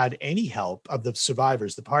ever had any help of the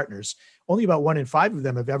survivors, the partners. Only about 1 in 5 of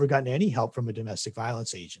them have ever gotten any help from a domestic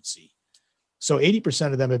violence agency. So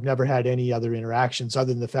 80% of them have never had any other interactions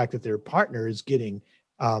other than the fact that their partner is getting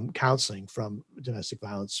counseling from a domestic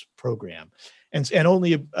violence program. And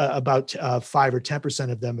only about 5 or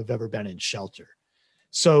 10% of them have ever been in shelter.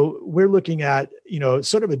 So we're looking at,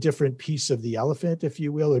 sort of a different piece of the elephant, if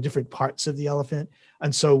you will, or different parts of the elephant.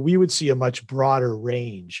 And so we would see a much broader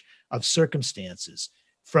range of circumstances,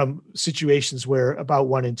 from situations where about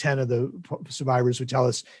 1 in 10 of the survivors would tell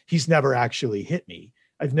us, he's never actually hit me.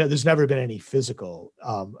 There's never been any physical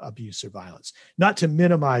abuse or violence. Not to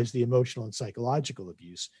minimize the emotional and psychological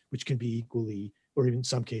abuse, which can be equally, or even in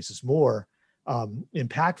some cases more,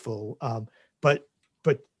 impactful. But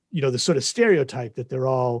the sort of stereotype that they're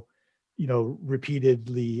all,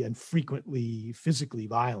 repeatedly and frequently physically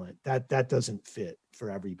violent, that doesn't fit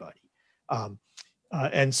for everybody.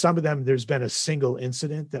 And some of them, there's been a single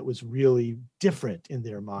incident that was really different in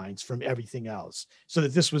their minds from everything else, so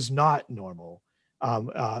that this was not normal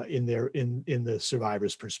in the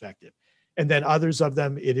survivor's perspective. And then others of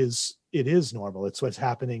them, it is normal. It's what's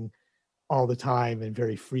happening all the time and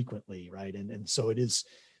very frequently, right? And so it is.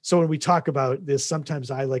 So when we talk about this, sometimes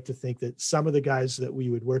I like to think that some of the guys that we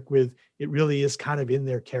would work with, it really is kind of in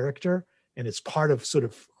their character, and it's part of sort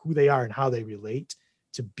of who they are and how they relate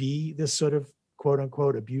to be this sort of quote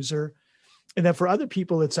unquote abuser. And then for other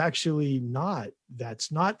people, it's actually not,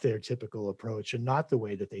 that's not their typical approach and not the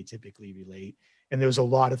way that they typically relate. And there's a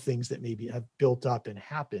lot of things that maybe have built up and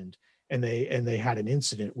happened, and they had an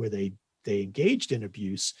incident where they engaged in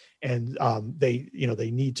abuse, and they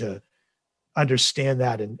need to understand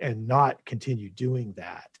that and not continue doing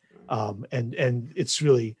that. And it's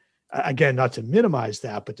really, again, not to minimize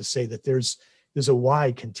that, but to say that there's a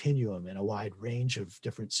wide continuum and a wide range of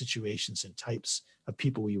different situations and types of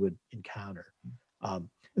people we would encounter. And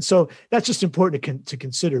so that's just important to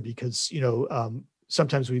consider, because,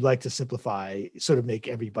 sometimes we like to simplify, sort of make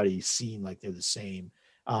everybody seem like they're the same.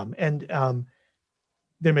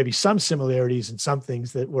 There may be some similarities in some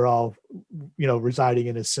things that we're all, residing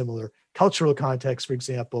in a similar cultural context, for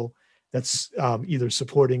example, that's either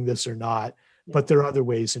supporting this or not. Yeah. But there are other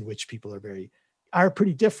ways in which people are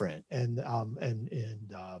pretty different, and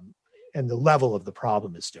the level of the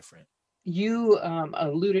problem is different. You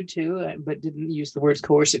alluded to, but didn't use the words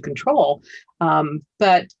coercive control.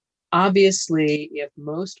 But obviously, if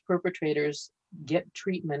most perpetrators get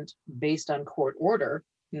treatment based on court order,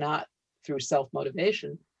 not through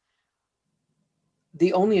self-motivation,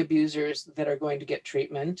 the only abusers that are going to get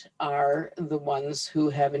treatment are the ones who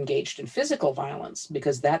have engaged in physical violence,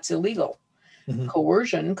 because that's illegal. Mm-hmm.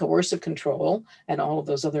 Coercion, coercive control, and all of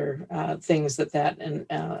those other things that and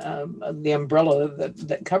the umbrella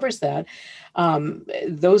that covers that,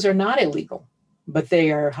 those are not illegal, but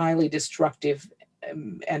they are highly destructive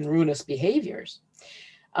and ruinous behaviors.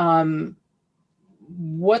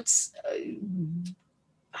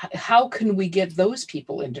 How can we get those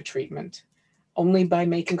people into treatment? Only by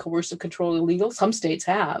making coercive control illegal? Some states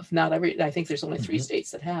have, not every. I think there's only 3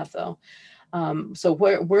 states that have, though. So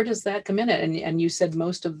where does that come in? And you said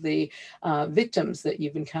most of the victims that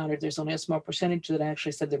you've encountered, there's only a small percentage that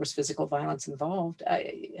actually said there was physical violence involved.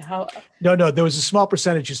 No, there was a small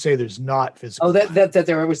percentage who say there's not physical. Oh, that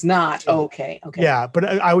there was not. Okay. Yeah, but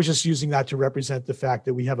I was just using that to represent the fact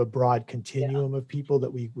that we have a broad continuum of people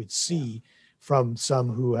that we would see, from some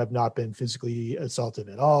who have not been physically assaulted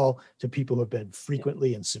at all to people who have been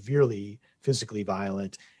frequently and severely physically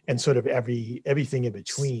violent, and sort of everything in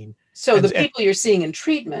between. So the people you're seeing in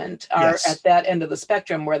treatment are at that end of the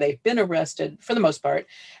spectrum, where they've been arrested for the most part,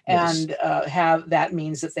 and that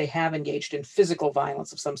means that they have engaged in physical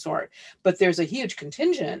violence of some sort. But there's a huge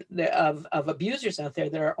contingent of abusers out there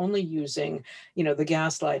that are only using, the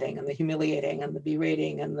gaslighting and the humiliating and the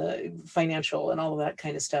berating and the financial and all of that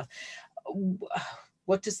kind of stuff.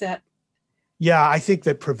 What does that? Yeah, I think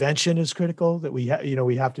that prevention is critical, that we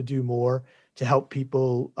have to do more to help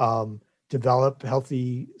people develop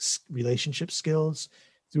healthy relationship skills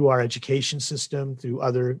through our education system, through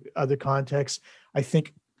other contexts. I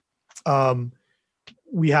think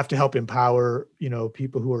we have to help empower,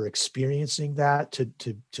 people who are experiencing that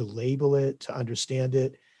to label it, to understand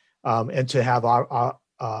it, and to have our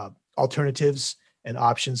alternatives and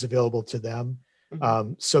options available to them.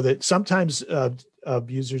 Mm-hmm. So that sometimes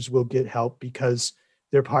abusers will get help because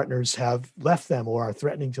their partners have left them or are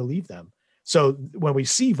threatening to leave them. So when we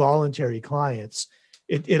see voluntary clients,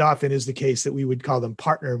 it often is the case that we would call them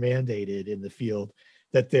partner mandated in the field,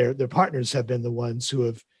 that their partners have been the ones who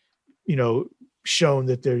have, shown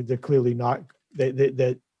that they're clearly not,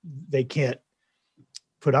 that they can't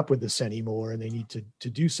put up with this anymore and they need to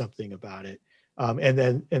do something about it.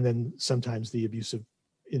 And then sometimes the abusive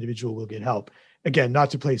individual will get help. Again, not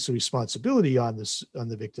to place the responsibility on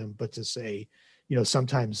the victim, but to say,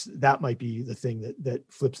 sometimes that might be the thing that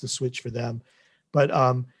flips the switch for them. But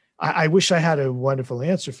I wish I had a wonderful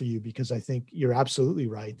answer for you, because I think you're absolutely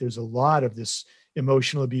right. There's a lot of this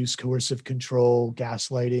emotional abuse, coercive control,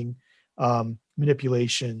 gaslighting,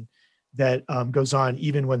 manipulation that goes on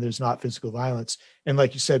even when there's not physical violence. And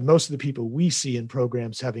like you said, most of the people we see in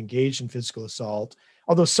programs have engaged in physical assault,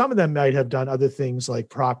 although some of them might have done other things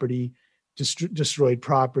like destroyed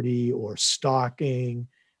property, or stalking,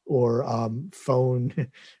 or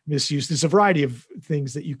phone misuse. There's a variety of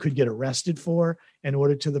things that you could get arrested for in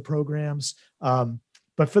order to the programs.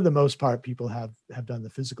 But for the most part, people have done the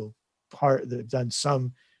physical part. They've done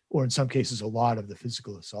some, or in some cases, a lot of the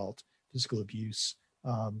physical assault, physical abuse.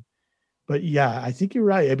 But yeah, I think you're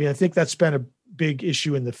right. I mean, I think that's been a big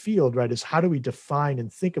issue in the field, right? Is how do we define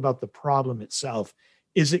and think about the problem itself?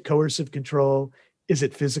 Is it coercive control? Is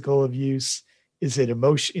it physical abuse? Is it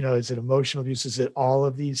emotion? Is it emotional abuse? Is it all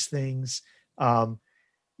of these things?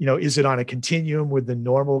 Is it on a continuum with the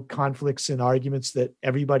normal conflicts and arguments that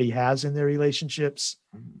everybody has in their relationships,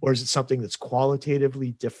 or is it something that's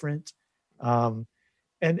qualitatively different? You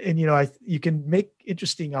can make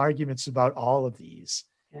interesting arguments about all of these.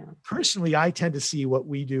 Yeah. Personally, I tend to see what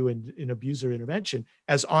we do in abuser intervention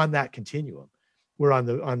as on that continuum. We're on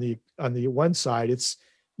the one side, it's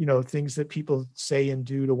things that people say and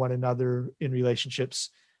do to one another in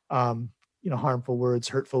relationships, harmful words,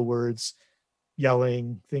 hurtful words,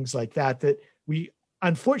 yelling, things like that we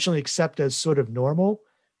unfortunately accept as sort of normal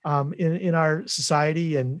in our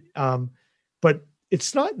society. And but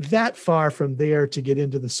it's not that far from there to get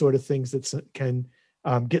into the sort of things that can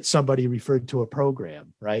get somebody referred to a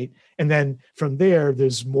program, right? And then from there,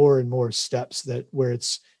 there's more and more steps where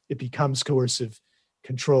it becomes coercive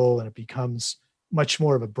control, and it becomes much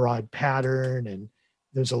more of a broad pattern, and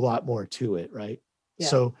there's a lot more to it, right? Yeah.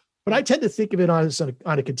 So, but I tend to think of it on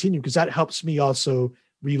a continuum, because that helps me also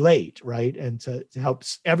relate, right? And to help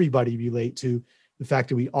everybody relate to the fact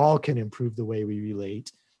that we all can improve the way we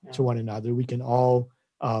relate to one another. We can all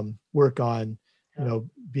work on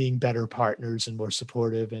being better partners and more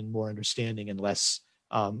supportive and more understanding and less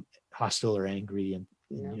hostile or angry. And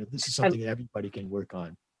this is something that everybody can work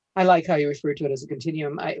on. I like how you refer to it as a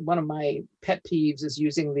continuum. One of my pet peeves is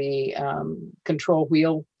using the control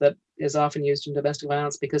wheel that is often used in domestic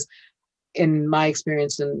violence, because in my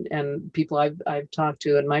experience and people I've talked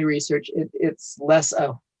to in my research, it's less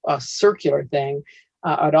a circular thing.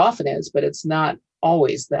 It often is, but it's not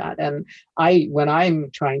always that. And when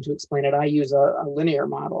I'm trying to explain it, I use a linear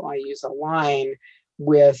model. I use a line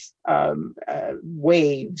with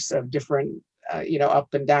waves of different,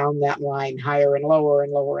 up and down that line, higher and lower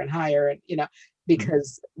and lower and higher, and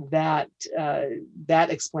because that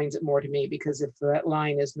explains it more to me. Because if that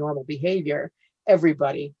line is normal behavior,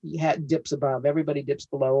 everybody dips above, everybody dips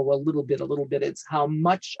below a little bit. It's how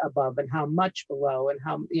much above and how much below, and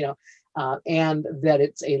how and that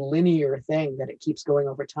it's a linear thing, that it keeps going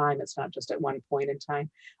over time. It's not just at one point in time.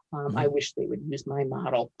 I wish they would use my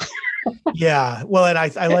model. Yeah, well, and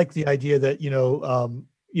I like the idea that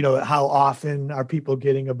how often are people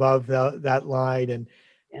getting above that line, and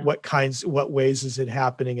what ways is it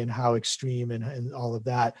happening, and how extreme, and all of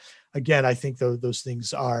that. Again, I think those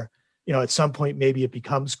things are, at some point maybe it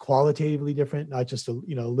becomes qualitatively different, not just a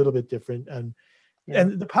little bit different. And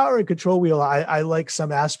the power and control wheel, I like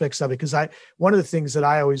some aspects of it, because one of the things that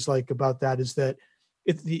I always like about that is that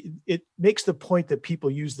it makes the point that people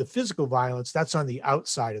use the physical violence that's on the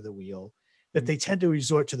outside of the wheel, that they tend to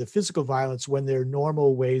resort to the physical violence when their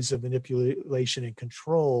normal ways of manipulation and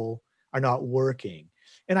control are not working.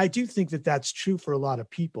 And I do think that that's true for a lot of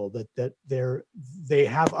people, that they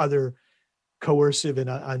have other coercive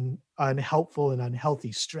and unhelpful and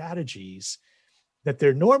unhealthy strategies that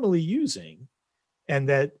they're normally using, and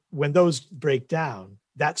that when those break down,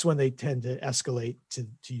 that's when they tend to escalate to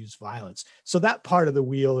use violence. So that part of the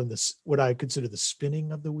wheel, and this, what I consider the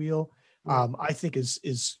spinning of the wheel, I think is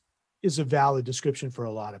a valid description for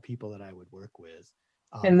a lot of people that I would work with.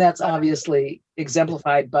 And that's obviously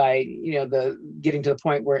exemplified by, the getting to the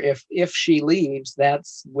point where if she leaves,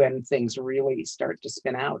 that's when things really start to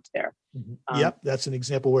spin out there. Yep, that's an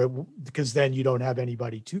example where, because then you don't have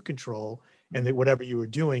anybody to control, and that whatever you were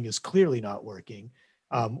doing is clearly not working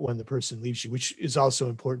when the person leaves you, which is also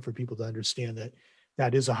important for people to understand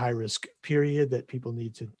that is a high risk period, that people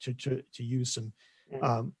need to use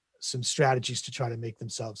some strategies to try to make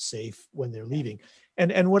themselves safe when they're leaving.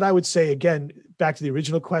 And what I would say, again, back to the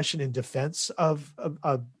original question in defense of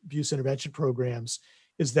abuse intervention programs,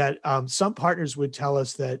 is that some partners would tell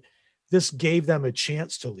us that this gave them a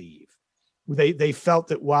chance to leave. They felt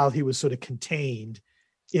that while he was sort of contained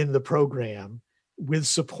in the program with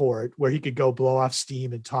support, where he could go blow off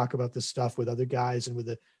steam and talk about this stuff with other guys and with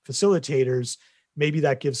the facilitators, maybe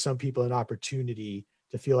that gives some people an opportunity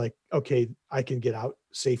to feel like, okay, I can get out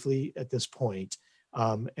safely at this point.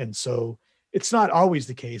 And so it's not always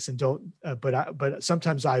the case, and but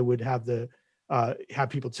sometimes I would have have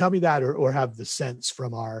people tell me that, or have the sense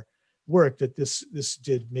from our work that this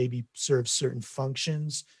did maybe serve certain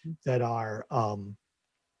functions that are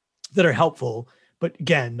helpful, but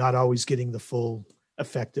again, not always getting the full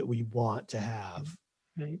effect that we want to have.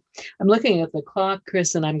 Right. I'm looking at the clock,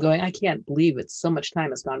 Chris, and I'm going, I can't believe it. So much time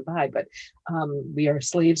has gone by, but we are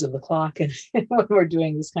slaves of the clock and when we're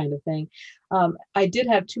doing this kind of thing. I did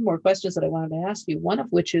have two more questions that I wanted to ask you, one of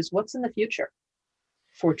which is, what's in the future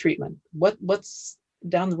for treatment? What's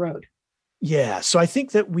down the road? Yeah, so I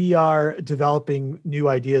think that we are developing new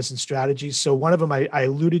ideas and strategies. So one of them I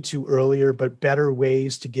alluded to earlier, but better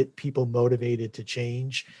ways to get people motivated to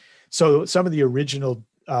change. So some of the original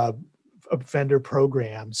offender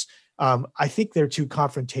programs, I think they're too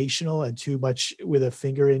confrontational and too much with a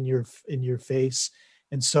finger in your face.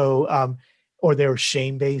 And so, or they're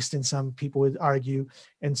shame-based, and some people would argue.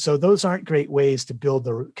 And so those aren't great ways to build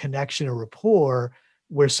the connection or rapport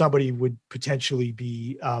where somebody would potentially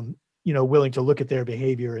be willing to look at their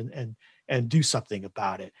behavior and do something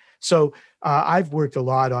about it. So I've worked a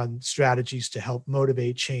lot on strategies to help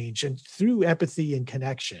motivate change, and through empathy and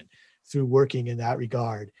connection, through working in that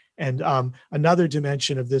regard. And another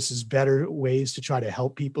dimension of this is better ways to try to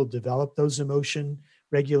help people develop those emotion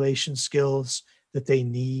regulation skills that they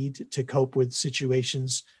need to cope with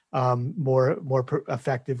situations more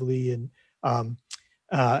effectively. And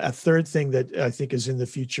a third thing that I think is in the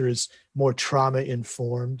future is more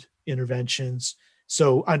trauma-informed interventions.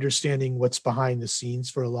 So understanding what's behind the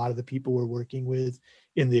scenes for a lot of the people we're working with,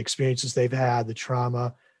 in the experiences they've had, the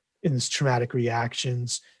trauma, in this traumatic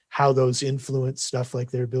reactions, how those influence stuff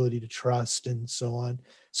like their ability to trust and so on.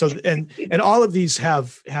 So, and all of these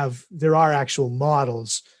there are actual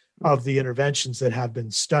models of the interventions that have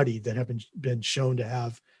been studied, that have been shown to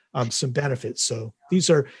have some benefits. So these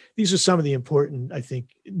are some of the important, I think,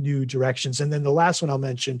 new directions. And then the last one I'll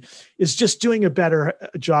mention is just doing a better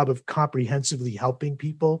job of comprehensively helping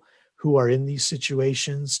people who are in these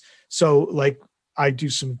situations. So like I do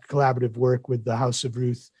some collaborative work with the House of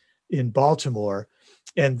Ruth in Baltimore,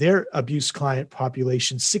 and their abuse client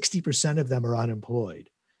population, 60% of them are unemployed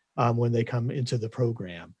when they come into the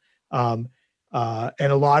program. And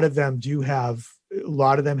a lot of them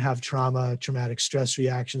have traumatic stress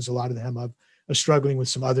reactions. A lot of them are struggling with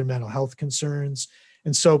some other mental health concerns.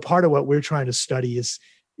 And so part of what we're trying to study is,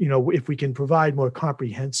 if we can provide more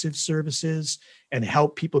comprehensive services and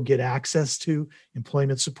help people get access to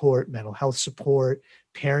employment support, mental health support,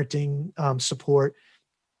 parenting support,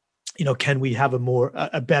 can we have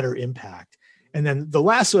a better impact? And then the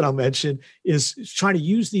last one I'll mention is trying to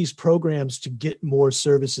use these programs to get more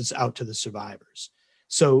services out to the survivors.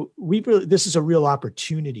 So this is a real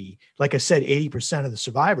opportunity. Like I said, 80% of the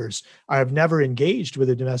survivors have never engaged with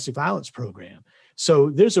a domestic violence program. So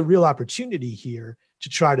there's a real opportunity here to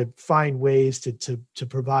try to find ways to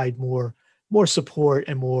provide more support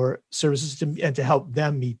and more services and to help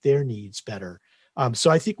them meet their needs better.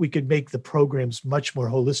 So I think we could make the programs much more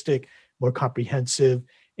holistic, more comprehensive,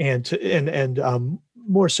 and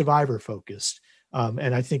more survivor focused.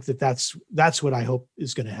 And I think that's what I hope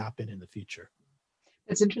is going to happen in the future.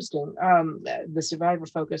 It's interesting. The survivor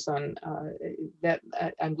focus on that.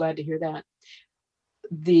 I'm glad to hear that.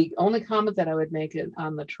 The only comment that I would make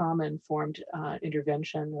on the trauma-informed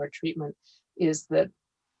intervention or treatment is that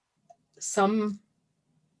some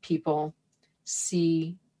people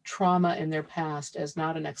see trauma in their past as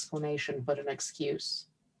not an explanation, but an excuse.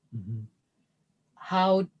 Mm-hmm.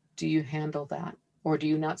 How do you handle that? Or do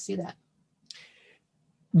you not see that?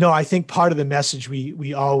 No, I think part of the message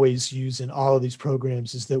we always use in all of these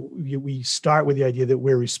programs is that we start with the idea that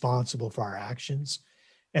we're responsible for our actions.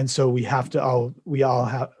 And so we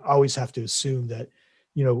always have to assume that,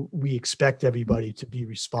 we expect everybody to be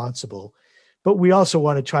responsible. But we also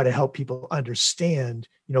want to try to help people understand,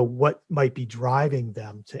 what might be driving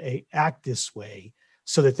them to act this way,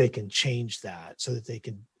 so that they can change that, so that they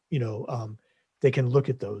can, they can look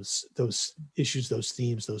at those issues, those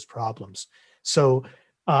themes, those problems. So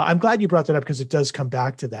I'm glad you brought that up, because it does come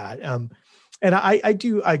back to that. And I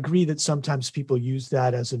agree that sometimes people use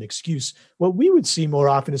that as an excuse. What we would see more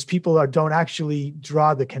often is people don't actually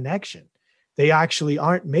draw the connection. they actually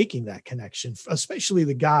aren't making that connection, especially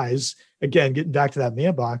the guys. Again, getting back to that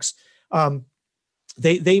man box,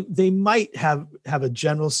 they might have a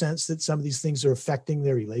general sense that some of these things are affecting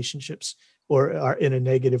their relationships or are in a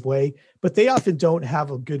negative way, but they often don't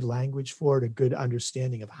have a good language for it, a good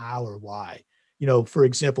understanding of how or why. For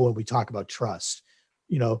example, when we talk about trust,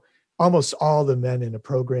 almost all the men in a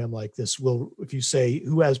program like this will, if you say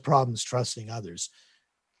who has problems trusting others,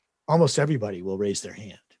 almost everybody will raise their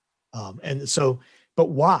hand. And so, but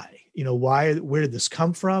why? Where did this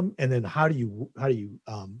come from? And then how do you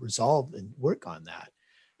resolve and work on that?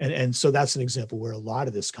 And so that's an example where a lot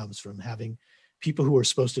of this comes from having people who are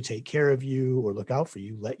supposed to take care of you or look out for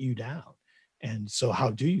you let you down. And so how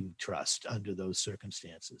do you trust under those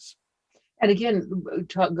circumstances? And again,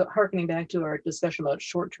 harkening back to our discussion about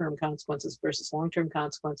short-term consequences versus long-term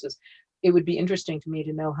consequences, it would be interesting to me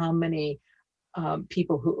to know how many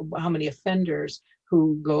how many offenders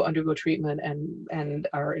who undergo treatment and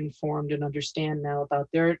are informed and understand now about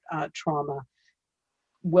their trauma,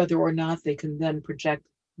 whether or not they can then project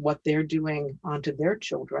what they're doing onto their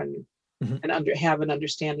children and have an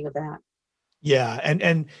understanding of that. Yeah,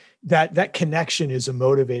 and that connection is a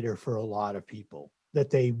motivator for a lot of people, that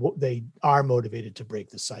they are motivated to break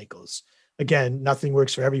the cycles. Again, nothing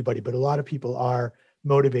works for everybody, but a lot of people are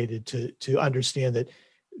motivated to understand that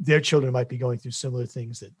their children might be going through similar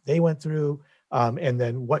things that they went through, and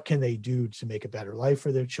then what can they do to make a better life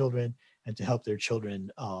for their children and to help their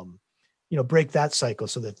children break that cycle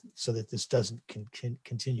so that this doesn't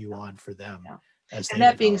continue on for them. Yeah. And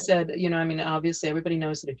that being said, obviously everybody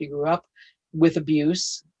knows that if you grew up with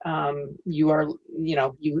abuse, you are,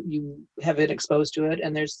 you have been exposed to it,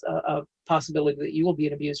 and there's a possibility that you will be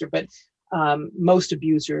an abuser. But most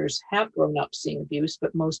abusers have grown up seeing abuse,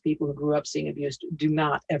 but most people who grew up seeing abuse do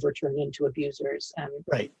not ever turn into abusers. And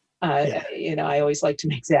right. I always like to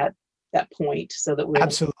make that point so that we're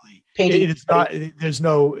absolutely painting. It's not. There's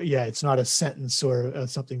no. Yeah, it's not a sentence or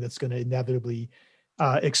something that's going to inevitably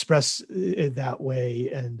express it that way.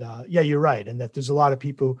 And you're right. And that there's a lot of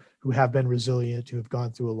people who have been resilient, who have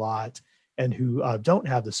gone through a lot, and who don't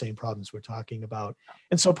have the same problems we're talking about.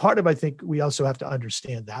 And so I think we also have to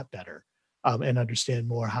understand that better and understand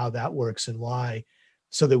more how that works and why,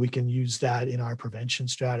 so that we can use that in our prevention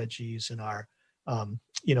strategies and our,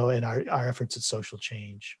 in our efforts at social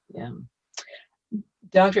change. Yeah.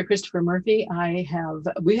 Dr. Christopher Murphy,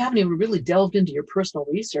 we haven't even really delved into your personal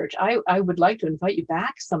research. I would like to invite you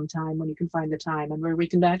back sometime when you can find the time, and where we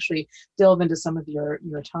can actually delve into some of your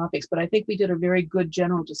topics. But I think we did a very good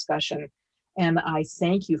general discussion, and I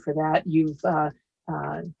thank you for that. You've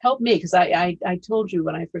helped me, because I told you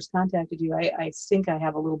when I first contacted you, I think I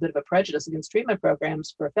have a little bit of a prejudice against treatment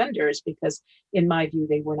programs for offenders, because in my view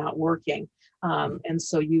they were not working. And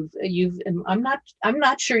so and I'm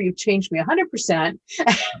not sure you've changed me 100%,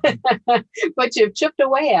 but you've chipped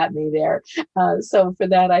away at me there. So for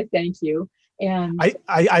that, I thank you. And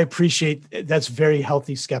I appreciate that's very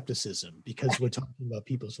healthy skepticism, because we're talking about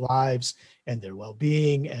people's lives and their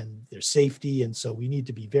well-being and their safety. And so we need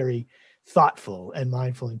to be very thoughtful and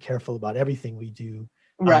mindful and careful about everything we do,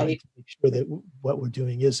 right? To make sure that what we're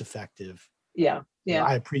doing is effective. Yeah.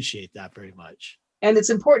 I appreciate that very much. And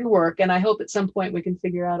it's important work. And I hope at some point we can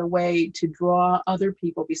figure out a way to draw other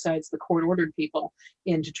people besides the court-ordered people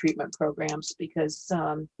into treatment programs, because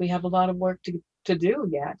we have a lot of work to do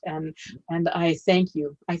yet. And I thank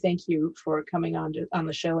you. I thank you for coming on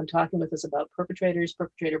the show and talking with us about perpetrator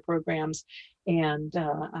programs. And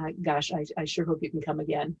I sure hope you can come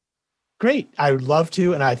again. Great. I would love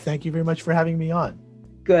to. And I thank you very much for having me on.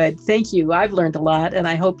 Good. Thank you. I've learned a lot, and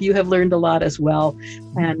I hope you have learned a lot as well.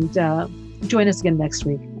 And join us again next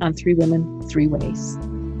week on 3 Women, 3 Ways.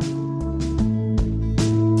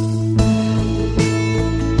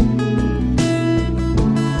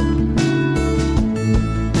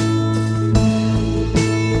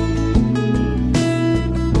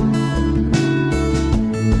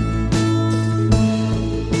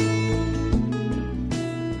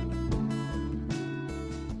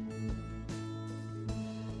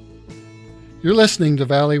 You're listening to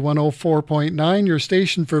Valley 104.9, your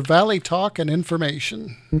station for Valley talk and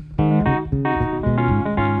information.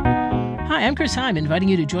 Hi, I'm Chris Heim, inviting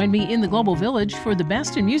you to join me in the Global Village for the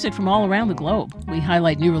best in music from all around the globe. We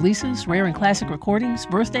highlight new releases, rare and classic recordings,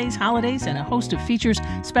 birthdays, holidays, and a host of features,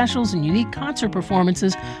 specials, and unique concert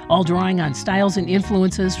performances, all drawing on styles and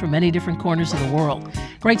influences from many different corners of the world.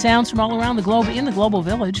 Great sounds from all around the globe in the Global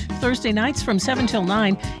Village, Thursday nights from 7 till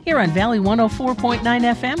 9, here on Valley 104.9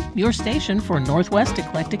 FM, your station for Northwest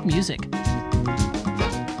Eclectic Music.